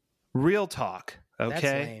 real talk. Okay, that's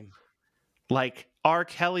lame. Like R.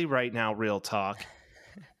 Kelly right now. Real talk.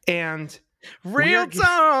 And real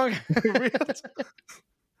talk.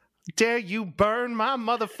 Dare you burn my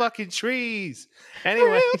motherfucking trees?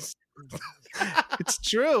 Anyways, it's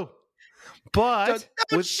true. But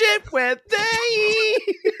with shit where they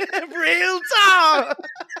real talk.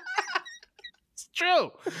 It's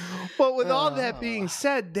true. But with all that being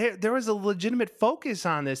said, there is a legitimate focus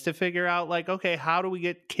on this to figure out, like, okay, how do we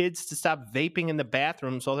get kids to stop vaping in the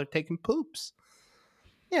bathrooms while they're taking poops?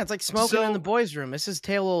 Yeah, it's like smoking in the boys' room. This is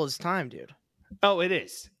Taylor's time, dude. Oh, it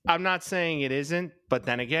is. I'm not saying it isn't, but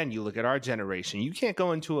then again, you look at our generation. You can't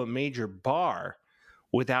go into a major bar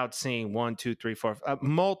without seeing 1, 2, 3, 4,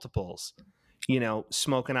 multiples,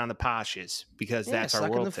 smoking on the poshes because that's our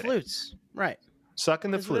world today. Sucking the flutes. Right.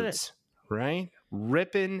 Sucking the flutes. Right?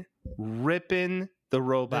 Ripping the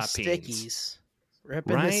robot stickies.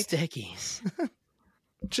 Ripping the stickies.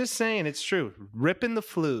 Just saying, it's true. Ripping the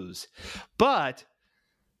flues. But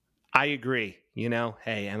I agree.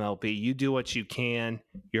 Hey, MLB, you do what you can.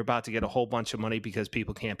 You're about to get a whole bunch of money because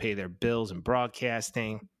people can't pay their bills and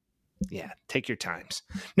broadcasting. Yeah, take your times.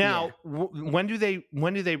 Now, when do they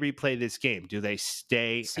replay this game? Do they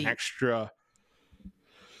stay an extra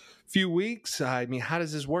few weeks? I mean, how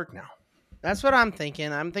does this work now? That's what I'm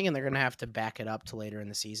thinking. I'm thinking they're going to have to back it up to later in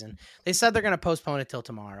the season. They said they're going to postpone it till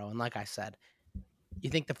tomorrow, and like I said, you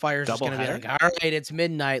think the fire's just going to be like, all right, it's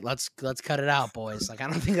midnight. Let's cut it out, boys. Like, I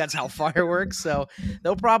don't think that's how fire works. So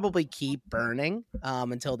they'll probably keep burning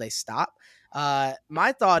until they stop.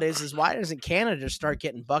 My thought is why doesn't Canada start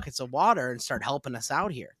getting buckets of water and start helping us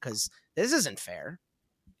out here? Because this isn't fair.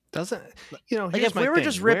 Doesn't like if we were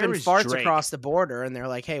just ripping farts Drake? Across the border and they're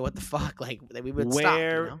like, hey, what the fuck? Like we would stop.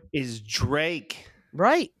 Where is Drake?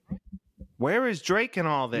 Right. Where is Drake in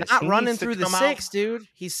all this? Not running through the six, dude.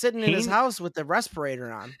 He's sitting in his house with the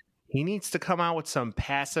respirator on. He needs to come out with some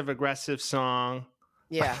passive-aggressive song.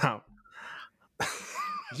 Yeah.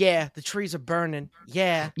 Yeah, the trees are burning.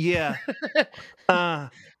 Yeah. Yeah.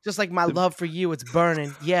 Just like my love for you, it's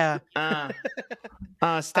burning. Yeah.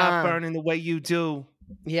 Stop burning the way you do.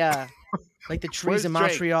 Yeah. Like the trees in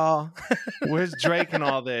Montreal. Where's Drake in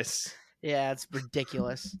all this? Yeah, it's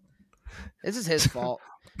ridiculous. This is his fault.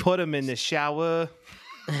 Put him in the shower.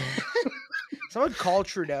 Someone call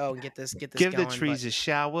Trudeau and get this Give going, the trees a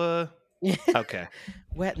shower. Yeah. Okay.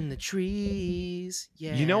 Wetting the trees.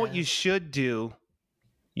 Yeah. You know what you should do?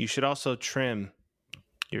 You should also trim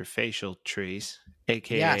your facial trees,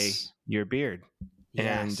 a.k.a. your beard.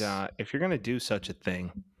 Yes. And if you're going to do such a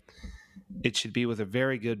thing, it should be with a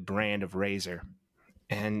very good brand of razor.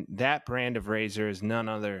 And that brand of razor is none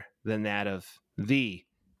other than that of the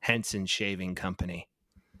Henson Shaving Company.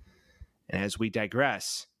 And as we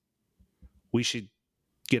digress, we should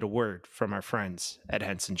get a word from our friends at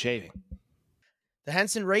Henson Shaving. The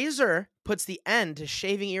Henson razor puts the end to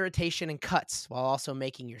shaving irritation and cuts while also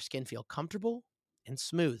making your skin feel comfortable and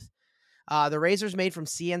smooth. The razor is made from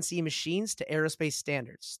CNC machines to aerospace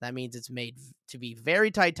standards. That means it's made to be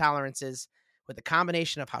very tight tolerances with a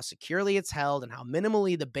combination of how securely it's held and how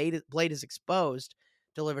minimally the blade is exposed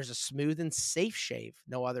delivers a smooth and safe shave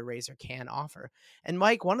no other razor can offer. And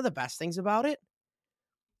Mike, one of the best things about it,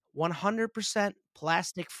 100%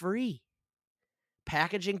 plastic free.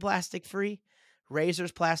 Packaging plastic free,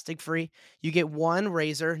 razors plastic free. You get one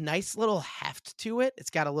razor, nice little heft to it.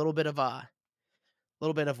 It's got a little bit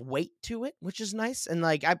of weight to it, which is nice. And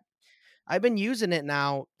like I've been using it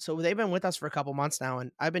now. So they've been with us for a couple months now,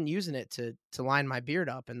 and I've been using it to line my beard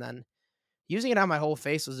up, and then using it on my whole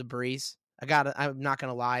face was a breeze. I'm not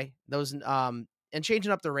gonna lie. Those and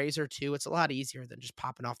changing up the razor too, it's a lot easier than just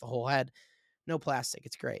popping off the whole head. No plastic.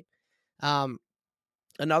 It's great.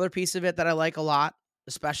 Another piece of it that I like a lot,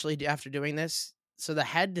 especially after doing this. So the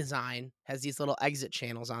head design has these little exit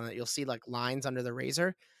channels on it. You'll see like lines under the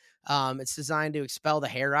razor. It's designed to expel the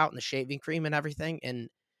hair out and the shaving cream and everything. And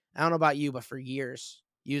I don't know about you, but for years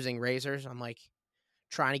using razors, I'm like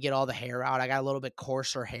trying to get all the hair out. I got a little bit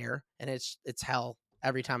coarser hair, and it's hell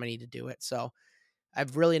every time I need to do it. So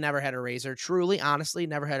I've really never had a razor, truly, honestly,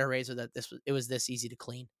 never had a razor that it was this easy to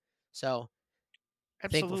clean. So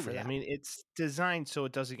thankful for Absolutely. that. I mean, it's designed so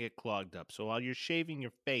it doesn't get clogged up. So while you're shaving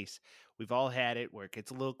your face, we've all had it where it gets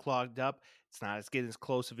a little clogged up. It's not as getting as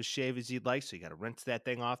close of a shave as you'd like. So you got to rinse that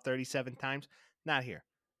thing off 37 times. Not here.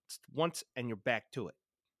 It's once and you're back to it.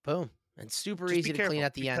 Boom. And super Just be easy to clean careful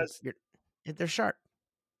at the end. because They're sharp.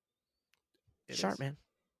 it Sharp, is. man.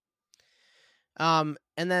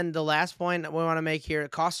 And then the last point that we want to make here,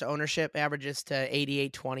 cost of ownership averages to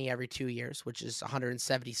 $88.20 every 2 years, which is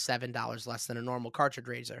 $177 less than a normal cartridge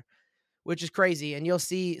razor, which is crazy. And you'll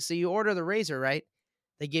see, so you order the razor, right?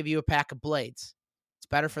 They give you a pack of blades. It's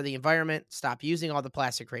better for the environment. Stop using all the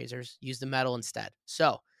plastic razors. Use the metal instead.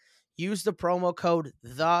 So use the promo code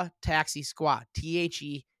The Taxi Squad,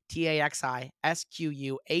 THETAXISQUAD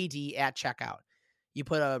at checkout. You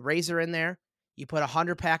put a razor in there, you put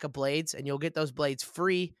 100 pack of blades, and you'll get those blades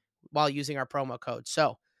free while using our promo code.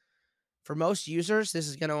 So for most users, this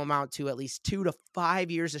is going to amount to at least 2 to 5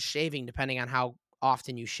 years of shaving, depending on how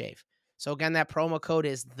often you shave. So again, that promo code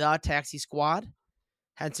is The Taxi Squad,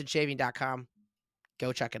 HensonShaving.com.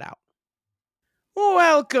 Go check it out.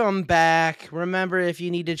 Welcome back. Remember, if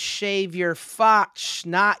you need to shave your fotch,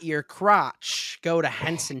 not your crotch, go to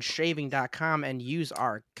HensonShaving.com and use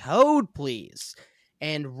our code, please.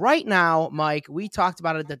 And right now, Mike, we talked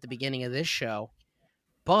about it at the beginning of this show,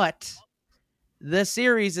 but the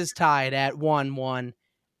series is tied at 1-1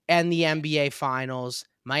 and the NBA Finals.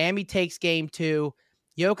 Miami takes game 2.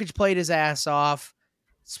 Jokic played his ass off.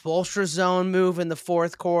 Spoelstra's zone move in the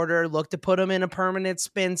fourth quarter looked to put him in a permanent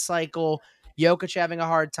spin cycle. Jokic having a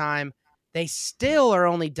hard time. They still are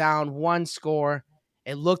only down 1 score.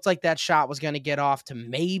 It looked like that shot was going to get off to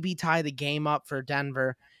maybe tie the game up for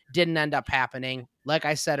Denver. Didn't end up happening. Like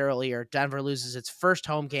I said earlier, Denver loses its first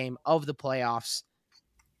home game of the playoffs.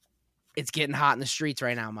 It's getting hot in the streets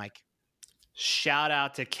right now, Mike. Shout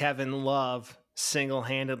out to Kevin Love,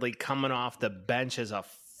 single-handedly coming off the bench as a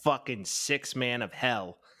fucking 6-man of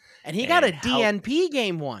hell. And he got a DNP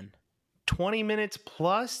game 1. 20 minutes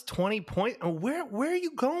plus 20 points. Where are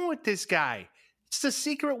you going with this guy? It's a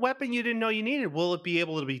secret weapon you didn't know you needed. Will it be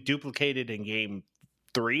able to be duplicated in game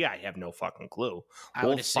 3? I have no fucking clue. I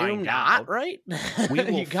would assume not, right? We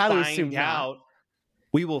will you gotta find assume out. Not.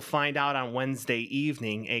 We will find out on Wednesday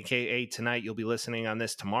evening, aka tonight. You'll be listening on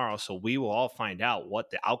this tomorrow, so we will all find out what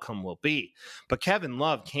the outcome will be. But Kevin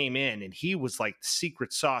Love came in, and he was like the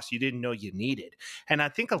secret sauce you didn't know you needed. And I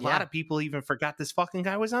think a lot of people even forgot this fucking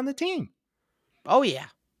guy was on the team. Oh, yeah.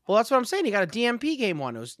 Well, that's what I'm saying. He got a DMP game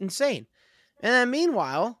 1. It was insane. And then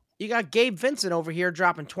meanwhile, you got Gabe Vincent over here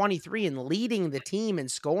dropping 23 and leading the team in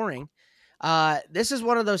scoring. This is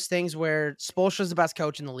one of those things where Spoelstra's the best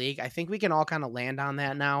coach in the league. I think we can all kind of land on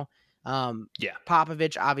that now. Yeah.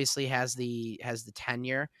 Popovich obviously has the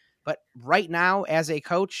tenure, but right now as a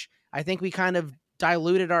coach, I think we kind of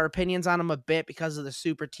diluted our opinions on him a bit because of the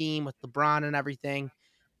super team with LeBron and everything.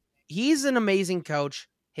 He's an amazing coach.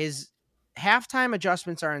 His halftime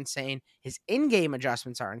adjustments are insane. His in-game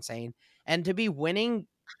adjustments are insane. And to be winning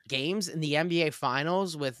games in the NBA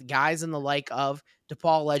Finals with guys in the like of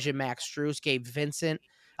DePaul legend Max Strus, Gabe Vincent,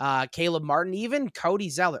 Caleb Martin, even Cody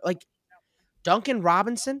Zeller, like Duncan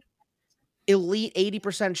Robinson, elite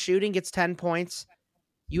 80% shooting gets 10 points.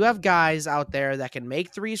 You have guys out there that can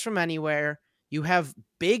make threes from anywhere. You have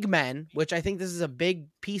big men, which I think this is a big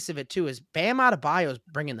piece of it too, is Bam Adebayo is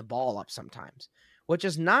bringing the ball up sometimes, which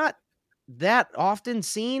is not that often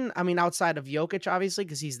seen. I mean, outside of Jokic, obviously,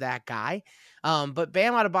 because he's that guy. But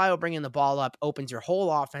Bam Adebayo bringing the ball up opens your whole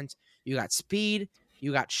offense. You got speed.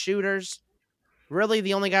 You got shooters. Really,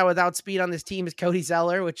 the only guy without speed on this team is Cody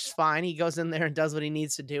Zeller, which is fine. He goes in there and does what he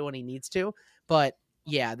needs to do when he needs to. But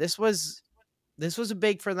yeah, this was a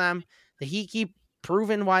big for them. The Heat keep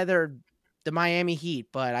proving why they're the Miami Heat,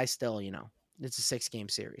 but I still, it's a 6-game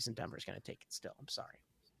series and Denver's going to take it still. I'm sorry.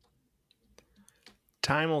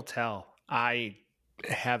 Time will tell. I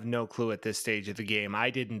have no clue at this stage of the game. I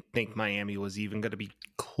didn't think Miami was even going to be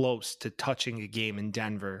close to touching a game in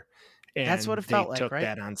Denver. And that's what it felt like, they took right?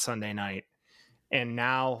 that on Sunday night. And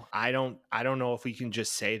now I don't know if we can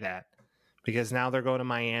just say that, because now they're going to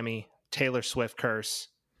Miami. Taylor Swift curse.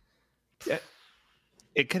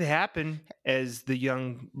 It could happen, as the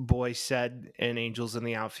young boy said in Angels in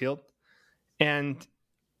the Outfield. And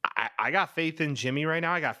I got faith in Jimmy right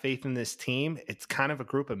now. I got faith in this team. It's kind of a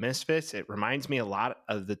group of misfits. It reminds me a lot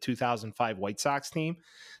of the 2005 White Sox team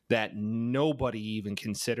that nobody even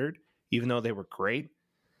considered, even though they were great.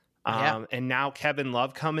 Yeah. And now Kevin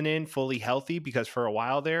Love coming in fully healthy, because for a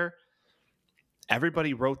while there,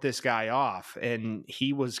 everybody wrote this guy off, and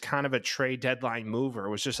he was kind of a trade deadline mover. It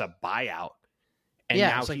was just a buyout. And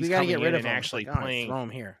yeah, now it's like, he's we got to coming get rid in of and him. actually Like, playing. throw him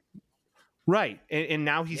here. Right. And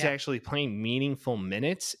now he's actually playing meaningful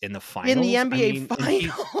minutes in the finals. In the NBA I mean,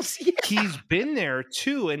 finals. He's been there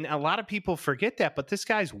too. And a lot of people forget that, but this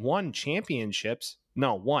guy's won championships.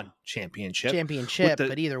 No, one championship.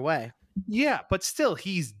 But either way. Yeah, but still,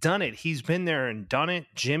 he's done it. He's been there and done it.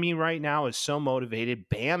 Jimmy right now is so motivated.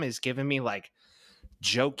 Bam is giving me like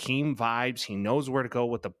Joakim vibes. He knows where to go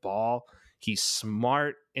with the ball. He's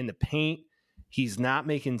smart in the paint. He's not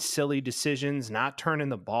making silly decisions, not turning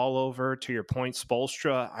the ball over. To your point,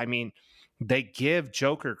 Spoelstra, I mean, they give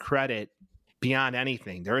Joker credit beyond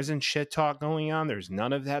anything. There isn't shit talk going on. There's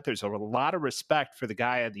none of that. There's a lot of respect for the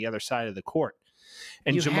guy at the other side of the court.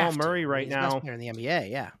 And Jamal Murray right now, he's the best player in the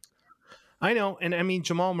NBA, yeah. I know. And I mean,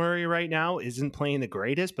 Jamal Murray right now isn't playing the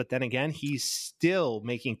greatest, but then again, he's still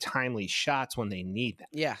making timely shots when they need them.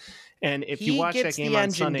 Yeah. And if you watch that game on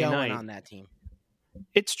Sunday night, on that team.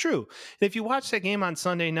 It's true. If you watch that game on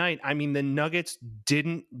Sunday night, I mean, the Nuggets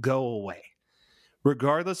didn't go away.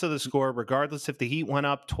 Regardless of the score, regardless if the Heat went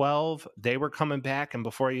up 12, they were coming back, and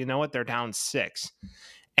before you know it, they're down 6.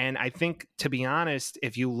 And I think, to be honest,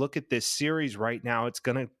 if you look at this series right now, it's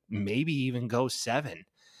going to maybe even go 7.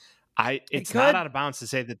 It's not out of bounds to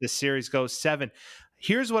say that this series goes 7.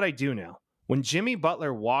 Here's what I do know. When Jimmy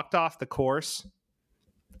Butler walked off the course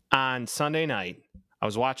on Sunday night, I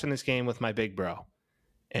was watching this game with my big bro,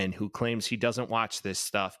 and who claims he doesn't watch this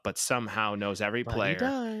stuff, but somehow knows every player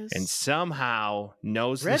and somehow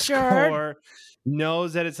knows the score,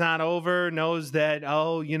 knows that it's not over, knows that,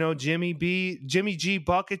 Jimmy G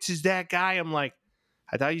Buckets is that guy. I'm like,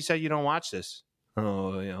 I thought you said you don't watch this.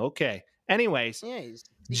 Oh, yeah, okay. Anyways,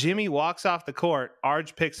 Jimmy walks off the court.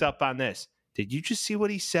 Arj picks up on this. Did you just see what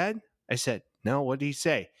he said? I said, no, what did he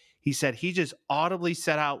say? He said he just audibly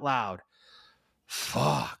said out loud,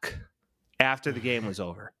 fuck, after the game was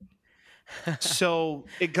over. So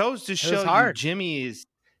it goes to show you Jimmy is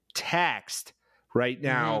taxed right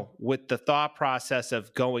now with the thought process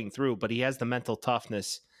of going through, but he has the mental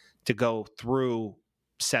toughness to go through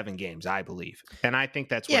 7 games, I believe. And I think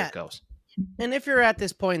that's where it goes. And if you're at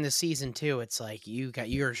this point in the season too, it's like you're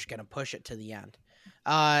just going to push it to the end.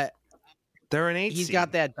 They're an 8 He's seed.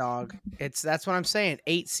 got that dog. That's what I'm saying.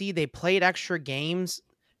 8 seed. They played extra games.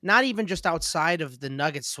 Not even just outside of the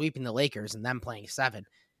Nuggets sweeping the Lakers and them playing 7.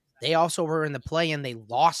 They also were in the play-in. They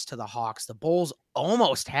lost to the Hawks. The Bulls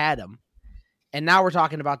almost had them. And now we're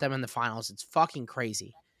talking about them in the finals. It's fucking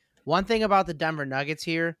crazy. One thing about the Denver Nuggets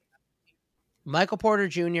here, Michael Porter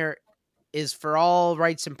Jr. is, for all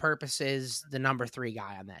rights and purposes, the number 3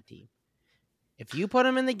 guy on that team. If you put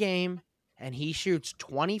him in the game and he shoots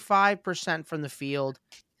 25% from the field,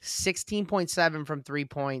 16.7 from 3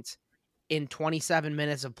 points, in 27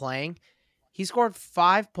 minutes of playing, he scored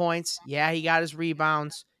 5 points. Yeah, he got his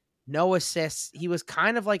rebounds, no assists. He was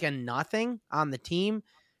kind of like a nothing on the team.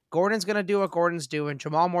 Gordon's going to do what Gordon's doing.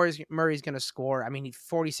 Jamal Murray's going to score. I mean,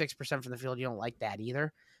 46% from the field. You don't like that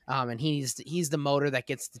either. And he's the motor that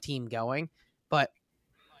gets the team going. But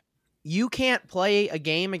you can't play a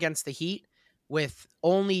game against the Heat with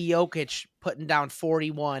only Jokic putting down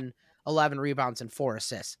 41, 11 rebounds, and 4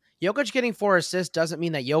 assists. Jokic getting 4 assists doesn't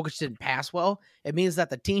mean that Jokic didn't pass well. It means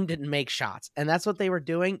that the team didn't make shots. And that's what they were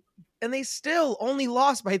doing. and they still only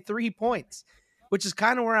lost by 3 points, which is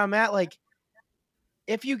kind of where I'm at. Like,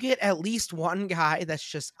 if you get at least one guy that's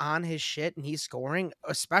just on his shit and he's scoring,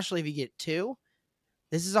 especially if you get two,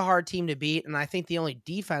 this is a hard team to beat. And I think the only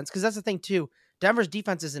defense, because that's the thing too, Denver's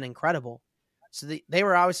defense isn't incredible. So they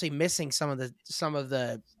were obviously missing some of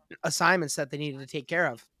the assignments that they needed to take care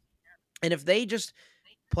of. And if they just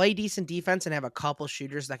play decent defense and have a couple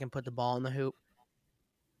shooters that can put the ball in the hoop,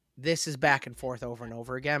 this is back and forth over and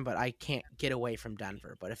over again, but I can't get away from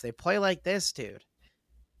Denver. But if they play like this, dude,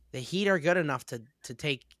 the Heat are good enough to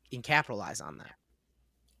take and capitalize on that.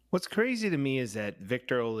 What's crazy to me is that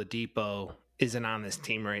Victor Oladipo isn't on this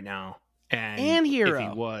team right now. And Hero. If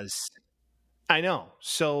he was, I know.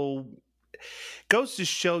 So goes to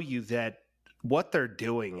show you that what they're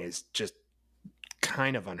doing is just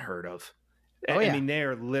kind of unheard of. Oh, yeah. I mean, they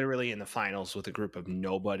are literally in the finals with a group of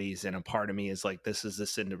nobodies, and a part of me is like, this is the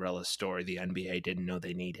Cinderella story the NBA didn't know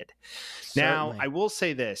they needed. Certainly. Now, I will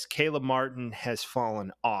say this. Caleb Martin has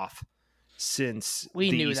fallen off since the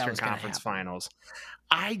Eastern Conference Finals.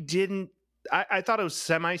 I thought it was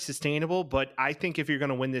semi-sustainable, but I think if you're going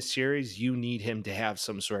to win this series, you need him to have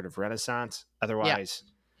some sort of renaissance. Otherwise,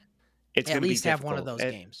 it's going to be difficult. At least have one of those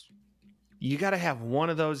games. You got to have one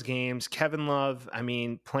of those games. Kevin Love, I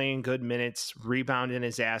mean, playing good minutes, rebounding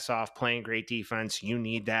his ass off, playing great defense. You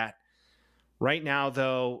need that. Right now,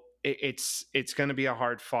 though, it's going to be a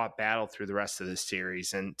hard-fought battle through the rest of this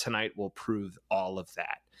series, and tonight will prove all of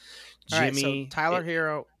that. All right, so Tyler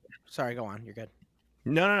Hero. Sorry, go on. You're good.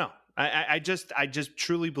 No. I just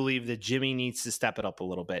truly believe that Jimmy needs to step it up a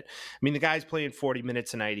little bit. I mean, the guy's playing 40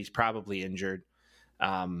 minutes a night. He's probably injured.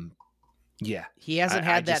 Yeah. He hasn't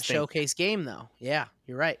had that showcase game, though. Yeah,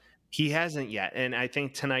 you're right. He hasn't yet. And I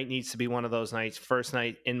think tonight needs to be one of those nights. First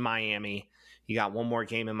night in Miami. You got one more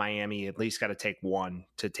game in Miami. You at least got to take one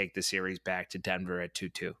to take the series back to Denver at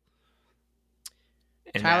 2-2.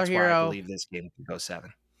 And Tyler that's Hero, why I believe this game can go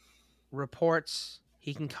 7. Reports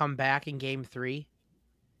he can come back in game 3.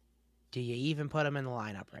 Do you even put him in the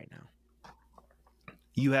lineup right now?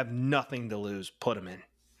 You have nothing to lose. Put him in.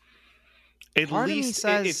 At least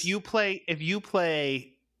if you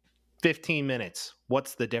play 15 minutes,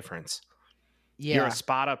 what's the difference? Yeah. You're a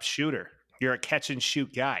spot up shooter. You're a catch and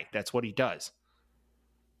shoot guy. That's what he does.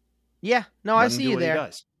 Yeah. No, I see you there. He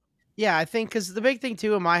does. Yeah, I think because the big thing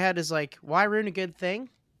too in my head is like, why ruin a good thing?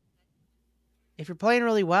 If you're playing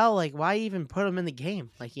really well, like, why even put him in the game?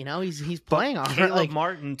 Like, you know, he's playing on. Caleb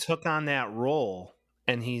Martin took on that role,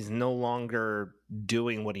 and he's no longer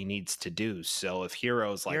doing what he needs to do. So if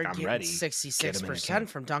Hero's like, I'm ready, 66%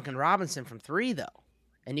 from Duncan Robinson from 3, though,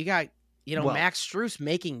 and you got Max Strus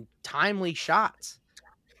making timely shots.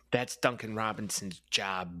 That's Duncan Robinson's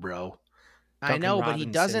job, bro. I know, but he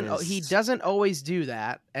doesn't always do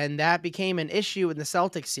that, and that became an issue in the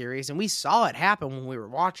Celtics series, and we saw it happen when we were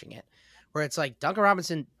watching it. Where it's like Duncan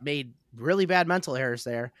Robinson made really bad mental errors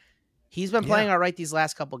there. He's been playing all right these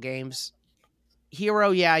last couple games.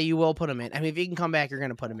 Hero, yeah, you will put him in. I mean, if he can come back, you're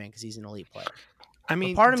going to put him in because he's an elite player. I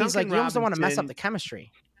mean, but part of me is like, you almost don't want to mess up the chemistry.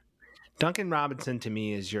 Duncan Robinson, to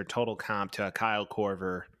me, is your total comp to a Kyle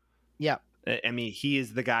Korver. Yeah. I mean, he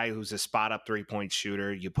is the guy who's a spot-up three-point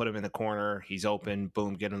shooter. You put him in the corner, he's open,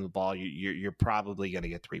 boom, get him the ball. You're probably going to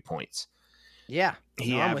get 3 points. Yeah.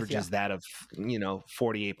 He averages that of,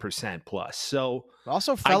 48% plus. So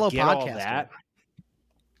also fellow I get podcaster. all that.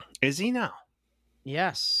 Is he now?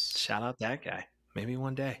 Yes. Shout out that guy. Maybe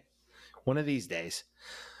one day. One of these days.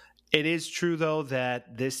 It is true, though,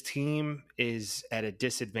 that this team is at a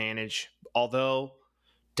disadvantage. Although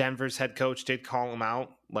Denver's head coach did call him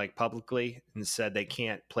out, like, publicly and said they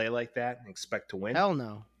can't play like that and expect to win. Hell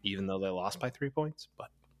no. Even though they lost by 3 points. But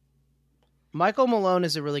Michael Malone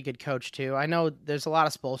is a really good coach, too. I know there's a lot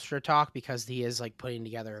of Spoelstra talk because he is, like, putting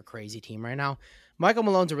together a crazy team right now. Michael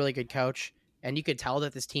Malone's a really good coach, and you could tell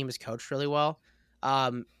that this team is coached really well.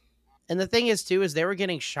 And the thing is, too, is they were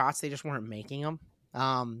getting shots. They just weren't making them.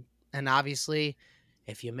 And obviously,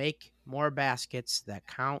 if you make more baskets that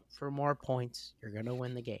count for more points, you're going to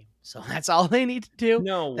win the game. So that's all they need to do.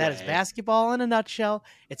 No way. That is basketball in a nutshell.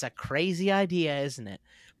 It's a crazy idea, isn't it?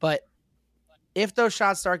 But if those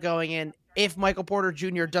shots start going in, if Michael Porter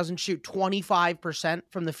Jr. doesn't shoot 25%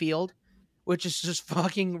 from the field, which is just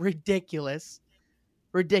fucking ridiculous,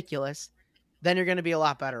 then you're going to be a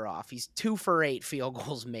lot better off. He's 2 for 8 field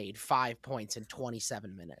goals made, 5 points in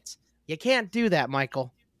 27 minutes. You can't do that,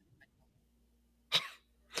 Michael.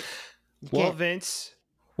 Well, Vince,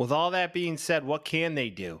 with all that being said, what can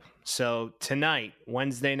they do? So tonight,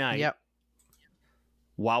 Wednesday night,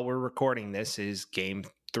 while we're recording this, is game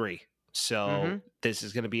 3. So this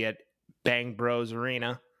is going to be at Bang Bros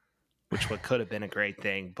Arena. which could have been a great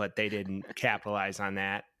thing, but they didn't capitalize on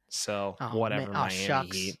that. So Oh, man. whatever, Oh, Miami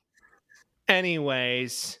shucks. Heat.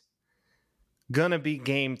 Anyways, gonna be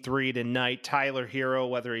game 3 tonight. Tyler Hero,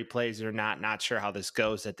 whether he plays or not sure how this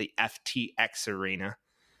goes at the FTX Arena.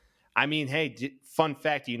 I mean, hey, fun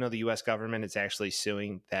fact, you know the U.S. government is actually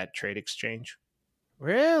suing that trade exchange?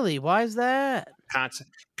 Really? Why is that?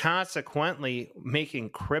 Consequently, making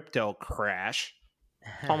crypto crash,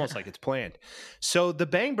 almost like it's planned. So the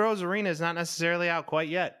Bang Bros Arena is not necessarily out quite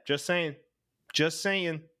yet. Just saying. Just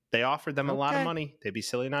saying. They offered them a lot of Okay. money. They'd be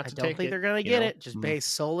silly not I to don't take think it. they're gonna get it, just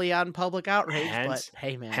based solely on public outrage. But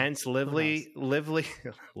hey, man, Hence, who knows?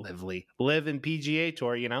 live in PGA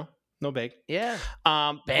Tour. No big. Yeah,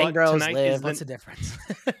 Bang But Bros tonight is live. What's the difference?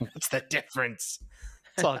 what's the difference?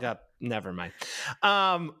 It's all got. Never mind.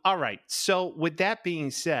 All right. So with that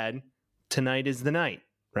being said, tonight is the night,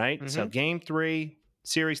 right? So game 3,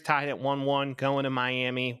 series tied at 1-1, going to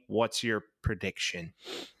Miami. What's your prediction?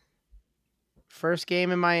 First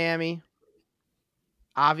game in Miami.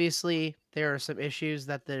 Obviously, there are some issues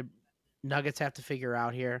that the Nuggets have to figure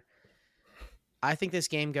out here. I think this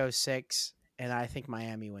game goes 6, and I think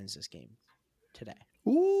Miami wins this game today.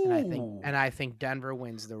 Ooh. And I think Denver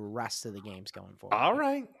wins the rest of the games going forward. All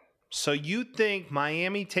right. So you think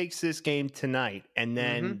Miami takes this game tonight, and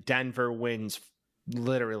then Denver wins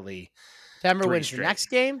literally. Denver 3 wins straight. the next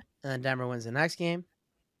game, and then Denver wins the next game,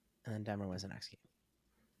 and then Denver wins the next game.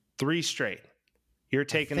 3 straight. You're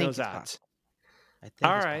taking those odds. I think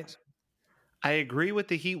all right. Possible. I agree with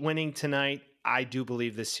the Heat winning tonight. I do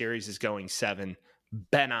believe this series is going 7.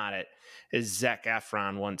 Bet on it, as Zac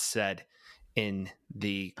Efron once said in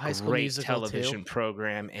the great television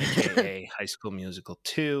program, a.k.a. High School Musical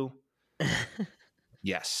 2.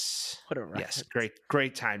 Yes. What a reference. Yes.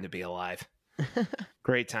 Great time to be alive.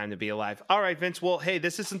 Great time to be alive. All right, Vince. Well, hey,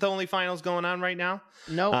 this isn't the only finals going on right now.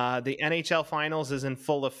 No. The NHL finals is in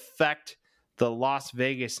full effect. The Las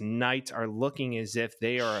Vegas Knights are looking as if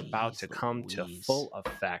they are about to come to full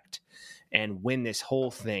effect and win this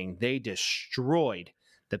whole thing. They destroyed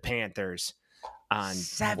the Panthers on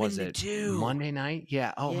 7-2 Monday night?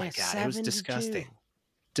 Yeah. Oh my God. It was disgusting.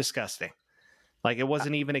 Disgusting. Like it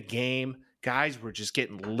wasn't even a game. Guys were just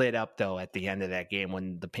getting lit up though at the end of that game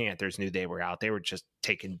when the Panthers knew they were out. They were just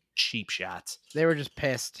taking cheap shots. They were just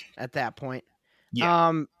pissed at that point.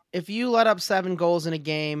 Yeah. If you let up 7 goals in a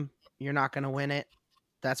game, you're not going to win it.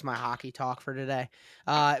 That's my hockey talk for today.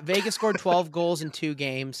 Vegas scored 12 goals in 2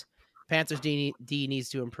 games. Panthers D needs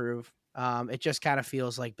to improve. It just kind of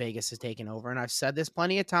feels like Vegas is taking over. And I've said this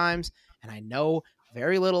plenty of times, and I know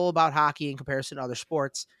very little about hockey in comparison to other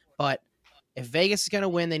sports, but if Vegas is going to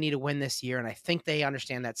win, they need to win this year. And I think they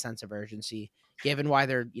understand that sense of urgency, given why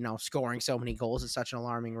they're, scoring so many goals at such an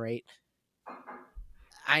alarming rate.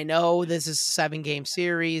 I know this is a 7-game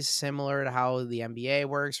series, similar to how the NBA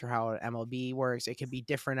works or how MLB works. It could be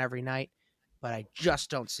different every night, but I just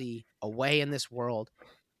don't see a way in this world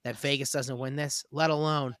that Vegas doesn't win this, let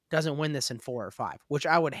alone doesn't win this in 4 or 5, which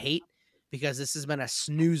I would hate because this has been a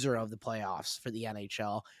snoozer of the playoffs for the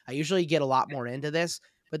NHL. I usually get a lot more into this,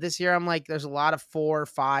 but this year I'm like, there's a lot of 4,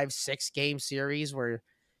 5, 6-game series where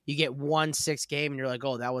you get 1 6-game and you're like,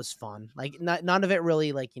 oh, that was fun. Like none of it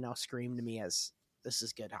really screamed to me as this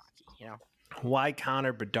is good hockey, Why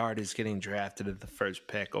Connor Bedard is getting drafted at the first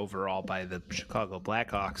pick overall by the Chicago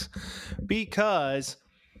Blackhawks? Because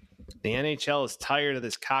the NHL is tired of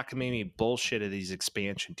this cockamamie bullshit of these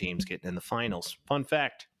expansion teams getting in the finals. Fun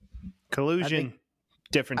fact. Collusion,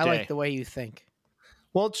 different day. I like the way you think.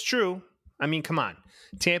 Well, it's true. I mean, come on.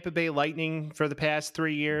 Tampa Bay Lightning for the past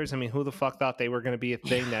 3 years. I mean, who the fuck thought they were going to be a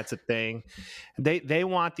thing? Yeah. That's a thing. They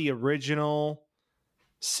want the original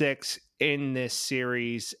 6 in this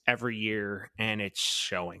series every year, and it's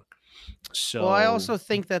showing. So, well, I also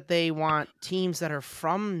think that they want teams that are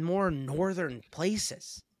from more northern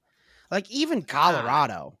places, like even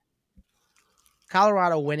Colorado.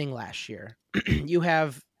 Colorado winning last year. You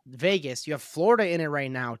have Vegas, you have Florida in it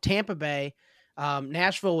right now. Tampa Bay,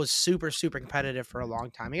 Nashville was super, super competitive for a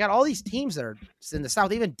long time. You got all these teams that are in the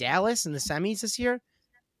South, even Dallas in the semis this year.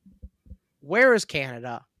 Where is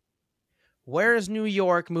Canada? Where is New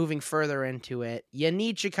York moving further into it? You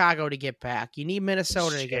need Chicago to get back. You need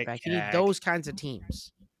Minnesota to get back. You need those kinds of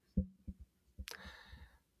teams.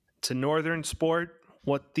 It's a northern sport.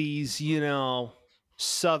 What these,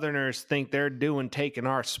 Southerners think they're doing taking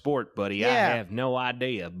our sport, buddy. Yeah. I have no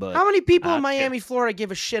idea. But how many people in Miami, Florida give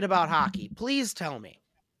a shit about hockey? Please tell me.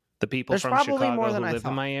 The people There's from probably more Chicago than who I live in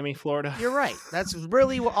thought. Miami, Florida. You're right. That's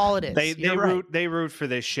really all it is. They root for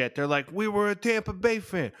this shit. They're like, we were a Tampa Bay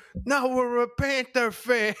fan. Now we're a Panther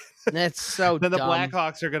fan. That's so Then the dumb.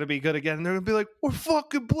 Blackhawks are going to be good again. And they're going to be like, we're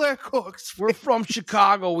fucking Blackhawks. We're from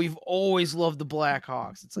Chicago. We've always loved the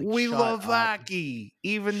Blackhawks. It's like, we shut love up. hockey,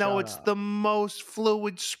 even though Shut it's up. the most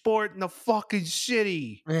fluid sport in the fucking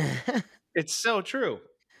city. It's so true.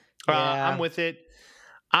 Yeah. I'm with it.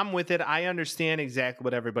 I understand exactly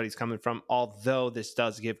what everybody's coming from, although this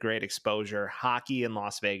does give great exposure. Hockey in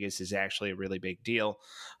Las Vegas is actually a really big deal.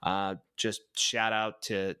 Just shout out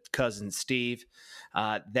to cousin Steve.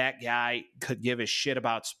 That guy could give a shit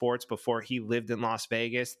about sports before he lived in Las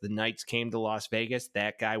Vegas. The Knights came to Las Vegas.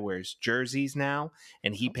 That guy wears jerseys now,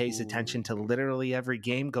 and he pays attention to literally every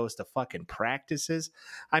game, goes to fucking practices.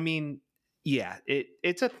 I mean, yeah,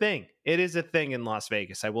 it's a thing. It is a thing in Las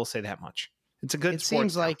Vegas. I will say that much. It's a good It sports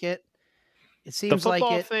seems town. like it. It The seems like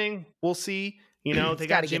football it. thing, we'll see. You know, they It's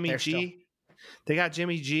got gotta get Jimmy there G. still. They got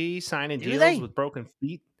Jimmy G signing Do deals they? with broken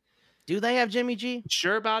feet. Do they have Jimmy G?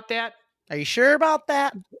 Sure about that? Are you sure about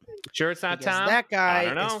that? Sure it's not Because Tom? that I guy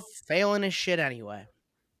don't know. is failing his shit anyway.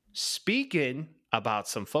 Speaking about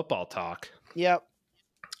some football talk, Yep.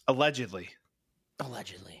 allegedly,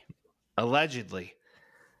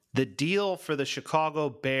 the deal for the Chicago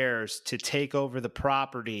Bears to take over the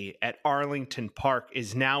property at Arlington Park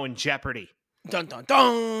is now in jeopardy. Dun dun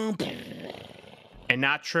dun. And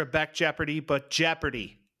not Trebek Jeopardy, but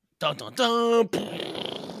Jeopardy. Dun dun dun.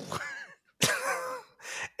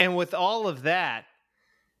 And with all of that,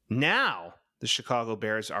 now the Chicago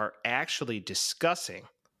Bears are actually discussing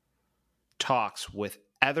talks with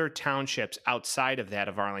other townships outside of that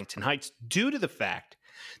of Arlington Heights due to the fact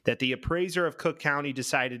that the appraiser of Cook County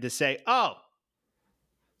decided to say, oh,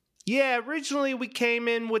 yeah, originally we came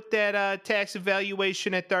in with that tax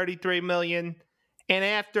evaluation at $33 million, and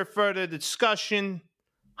after further discussion,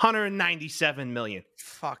 $197 million.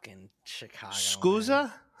 Fucking Chicago.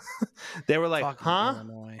 Scusa? They were like, Fucking huh?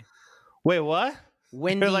 Illinois. Wait, what?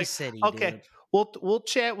 Windy like, City, okay, dude. we'll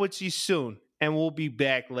chat with you soon, and we'll be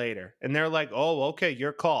back later. And they're like, oh, okay,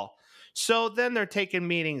 your call. So then they're taking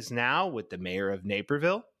meetings now with the mayor of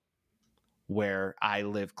Naperville, where I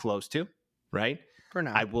live close to, right? For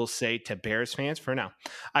now. I will say to Bears fans, yeah,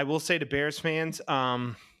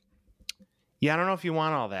 I don't know if you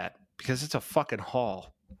want all that, because it's a fucking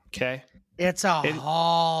haul, okay? It's a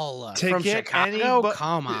haul. To From get Chicago?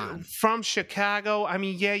 Come on. From Chicago, I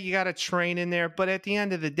mean, yeah, you got a train in there, but at the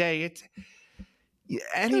end of the day, it's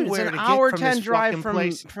anywhere Dude, it's an to hour get from 10 this drive fucking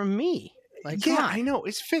place. from me. Like, Yeah, come on. I know.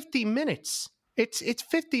 It's 50 minutes. It's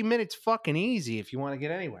 50 minutes fucking easy if you want to get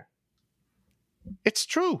anywhere. It's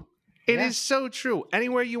true. It is so true.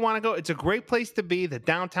 Anywhere you want to go, it's a great place to be. The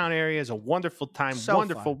downtown area is a wonderful time, So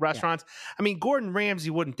wonderful fun. restaurants. Yeah. I mean, Gordon Ramsay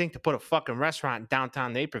wouldn't think to put a fucking restaurant in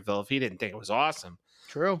downtown Naperville if he didn't think it was awesome.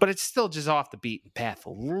 True. But it's still just off the beaten path a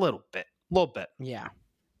little bit. Yeah.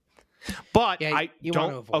 But yeah, you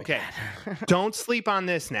want to avoid that. Don't sleep on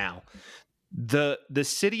this now. The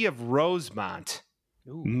city of Rosemont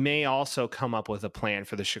may also come up with a plan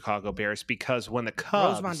for the Chicago Bears, because when the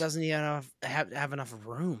Cubs... Rosemont doesn't even have enough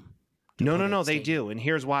room. No, they do. And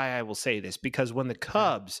here's why I will say this. Because when the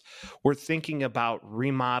Cubs were thinking about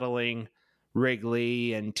remodeling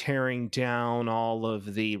Wrigley and tearing down all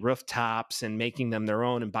of the rooftops and making them their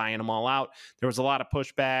own and buying them all out, there was a lot of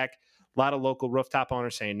pushback, a lot of local rooftop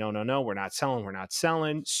owners saying, no, we're not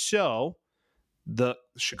selling. So the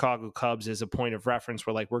Chicago Cubs, as a point of reference,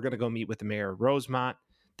 were like, we're going to go meet with the mayor of Rosemont.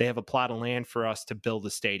 They have a plot of land for us to build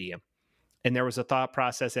a stadium. And there was a thought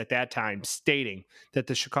process at that time stating that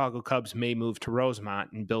the Chicago Cubs may move to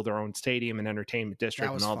Rosemont and build their own stadium and entertainment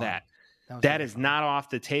district and all that. That is not off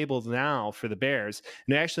the table now for the Bears.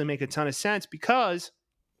 And it actually make a ton of sense, because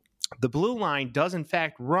the blue line does in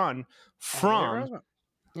fact run from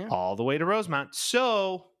all the way to Rosemont.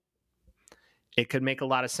 So it could make a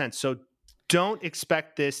lot of sense. So don't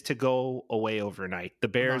expect this to go away overnight. The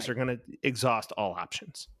Bears are going to exhaust all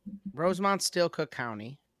options. Rosemont's still Cook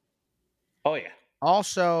County. Oh, yeah.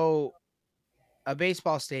 Also, a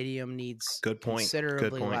baseball stadium needs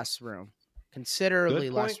considerably less room. Considerably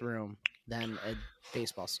less room than a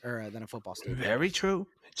than a football stadium. Very true.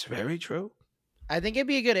 It's very true. I think it'd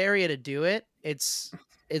be a good area to do it. It's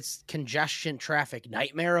congestion traffic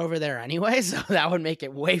nightmare over there anyway, so that would make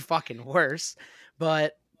it way fucking worse.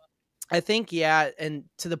 But I think, and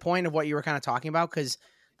to the point of what you were kind of talking about, because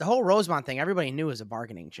the whole Rosemont thing, everybody knew was a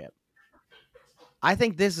bargaining chip. I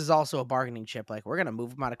think this is also a bargaining chip. Like, we're going to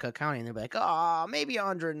move them out of Cook County, and they'll be like, maybe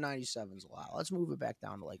 197 is allowed. Let's move it back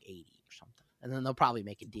down to like 80 or something. And then they'll probably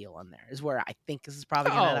make a deal on there, is where I think this is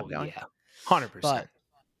probably going to end up going. Yeah, 100%.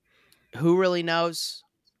 who really knows?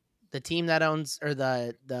 The team that owns, or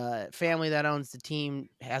the family that owns the team,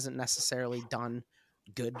 hasn't necessarily done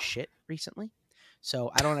good shit recently.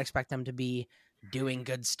 So I don't expect them to be doing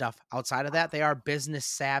good stuff outside of that. They are business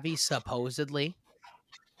savvy, supposedly,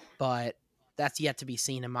 but that's yet to be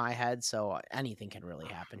seen in my head. So anything can really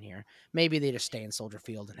happen here. Maybe they just stay in Soldier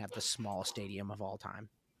Field and have the smallest stadium of all time.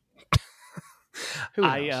 Who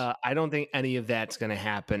knows? I don't think any of that's going to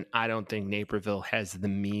happen. I don't think Naperville has the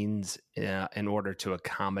means in order to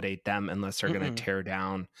accommodate them unless they're going to tear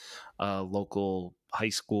down a local high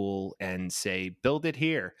school and say, build it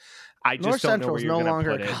here. I just North don't Central know where is you're no going to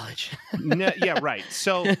longer put a it. college. No, yeah, right.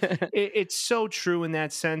 So it's so true in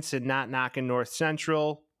that sense, and not knocking North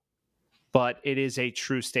Central. But it is a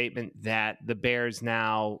true statement that the Bears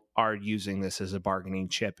now are using this as a bargaining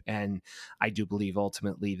chip. And I do believe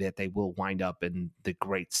ultimately that they will wind up in the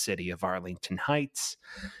great city of Arlington Heights.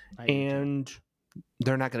 And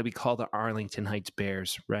they're not going to be called the Arlington Heights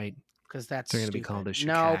Bears, right? Because that's they're going to be called the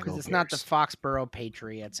Chicago No, because it's Bears. not the Foxborough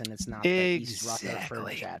Patriots and it's not the East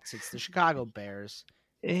Rutherford Jets. It's the Chicago Bears.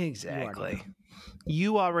 Exactly.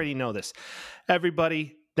 You already know this.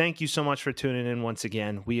 Everybody, thank you so much for tuning in once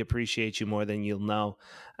again. We appreciate you more than you'll know.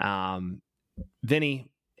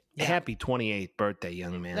 Vinny, happy 28th birthday,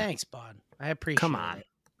 young man. Thanks, bud. I appreciate it.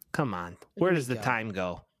 Come on. Where does the time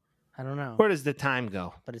go? I don't know. Where does the time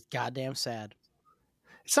go? But it's goddamn sad.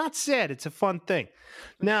 It's not sad. It's a fun thing.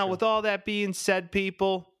 Now, with all that being said,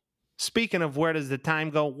 people, speaking of where does the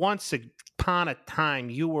time go, once upon a time,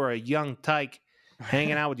 you were a young tyke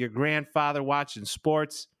hanging out with your grandfather watching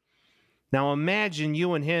sports. Now imagine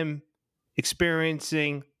you and him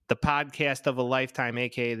experiencing the podcast of a lifetime,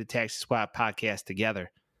 aka the Taxi Squad podcast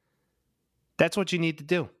together. That's what you need to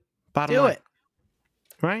do. Bottom line. It.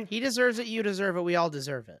 Right? He deserves it. You deserve it. We all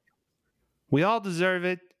deserve it. We all deserve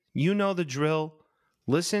it. You know the drill.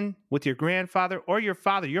 Listen with your grandfather or your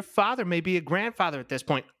father. Your father may be a grandfather at this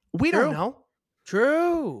point. We don't know.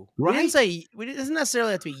 True. Right? We didn't say it doesn't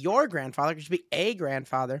necessarily have to be your grandfather. It should be a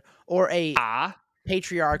grandfather or a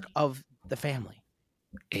patriarch of the family.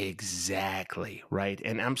 Exactly. Right.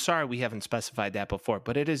 And I'm sorry we haven't specified that before,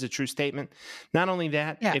 but it is a true statement. Not only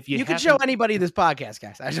that, if you can show anybody this podcast,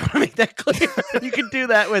 guys. I just want to make that clear. You can do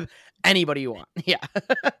that with anybody you want. Yeah.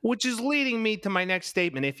 Which is leading me to my next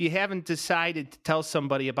statement. If you haven't decided to tell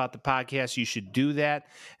somebody about the podcast, you should do that.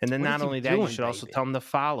 And then not only that, you should also tell them to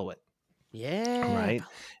follow it. Yeah. Right.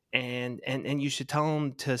 And you should tell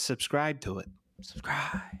them to subscribe to it.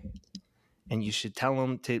 And you should tell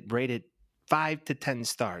them to rate it 5 to 10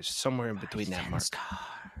 stars, somewhere in between that mark.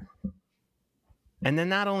 And then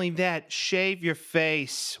not only that, shave your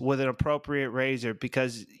face with an appropriate razor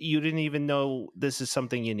because you didn't even know this is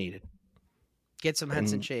something you needed. Get some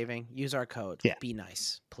Henson shaving. Use our code. Yeah. Be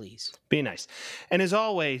nice, please. Be nice. And as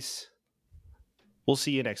always, we'll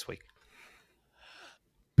see you next week.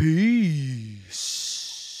 Peace.